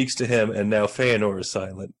speaks to him, and now Feanor is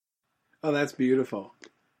silent. Oh, that's beautiful.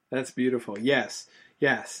 That's beautiful. Yes.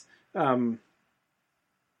 Yes,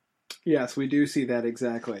 we do see that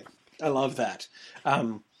exactly. I love that.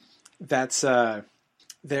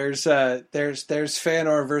 There's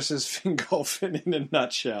Feanor versus Fingolfin in a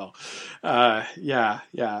nutshell.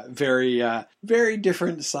 Very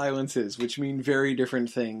different silences, which mean very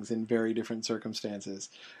different things in very different circumstances.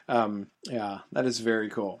 That is very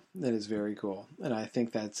cool. That is very cool. And I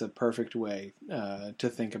think that's a perfect way to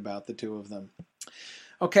think about the two of them.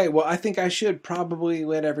 Okay, well, I think I should probably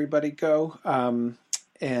let everybody go.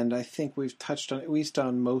 And I think we've touched on, at least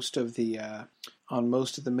on most of the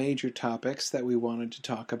major topics that we wanted to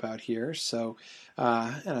talk about here. So,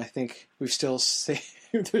 and I think we've still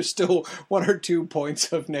there's still 1 or 2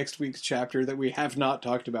 points of next week's chapter that we have not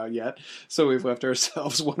talked about yet. So we've left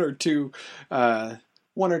ourselves 1 or 2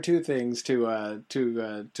 things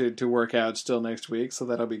to work out still next week. So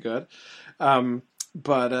that'll be good. So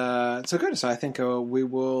good. So I think we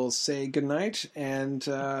will say goodnight and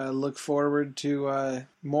look forward to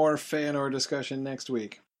more Feanor discussion next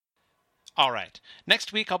week. All right.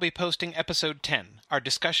 Next week I'll be posting episode 10, our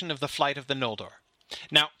discussion of the flight of the Noldor.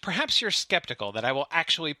 Now, perhaps you're skeptical that I will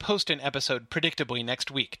actually post an episode predictably next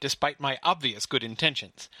week, despite my obvious good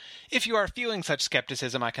intentions. If you are feeling such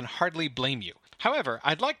skepticism, I can hardly blame you. However,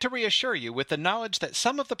 I'd like to reassure you with the knowledge that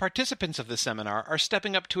some of the participants of the seminar are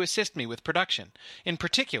stepping up to assist me with production. In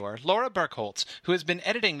particular, Laura Burkholtz, who has been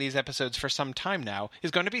editing these episodes for some time now, is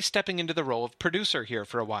going to be stepping into the role of producer here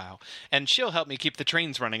for a while, and she'll help me keep the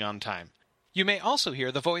trains running on time. You may also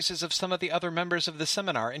hear the voices of some of the other members of the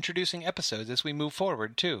seminar introducing episodes as we move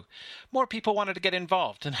forward, too. More people wanted to get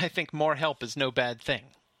involved, and I think more help is no bad thing.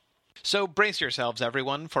 So brace yourselves,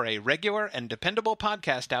 everyone, for a regular and dependable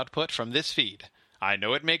podcast output from this feed. I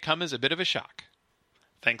know it may come as a bit of a shock.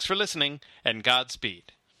 Thanks for listening, and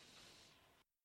Godspeed.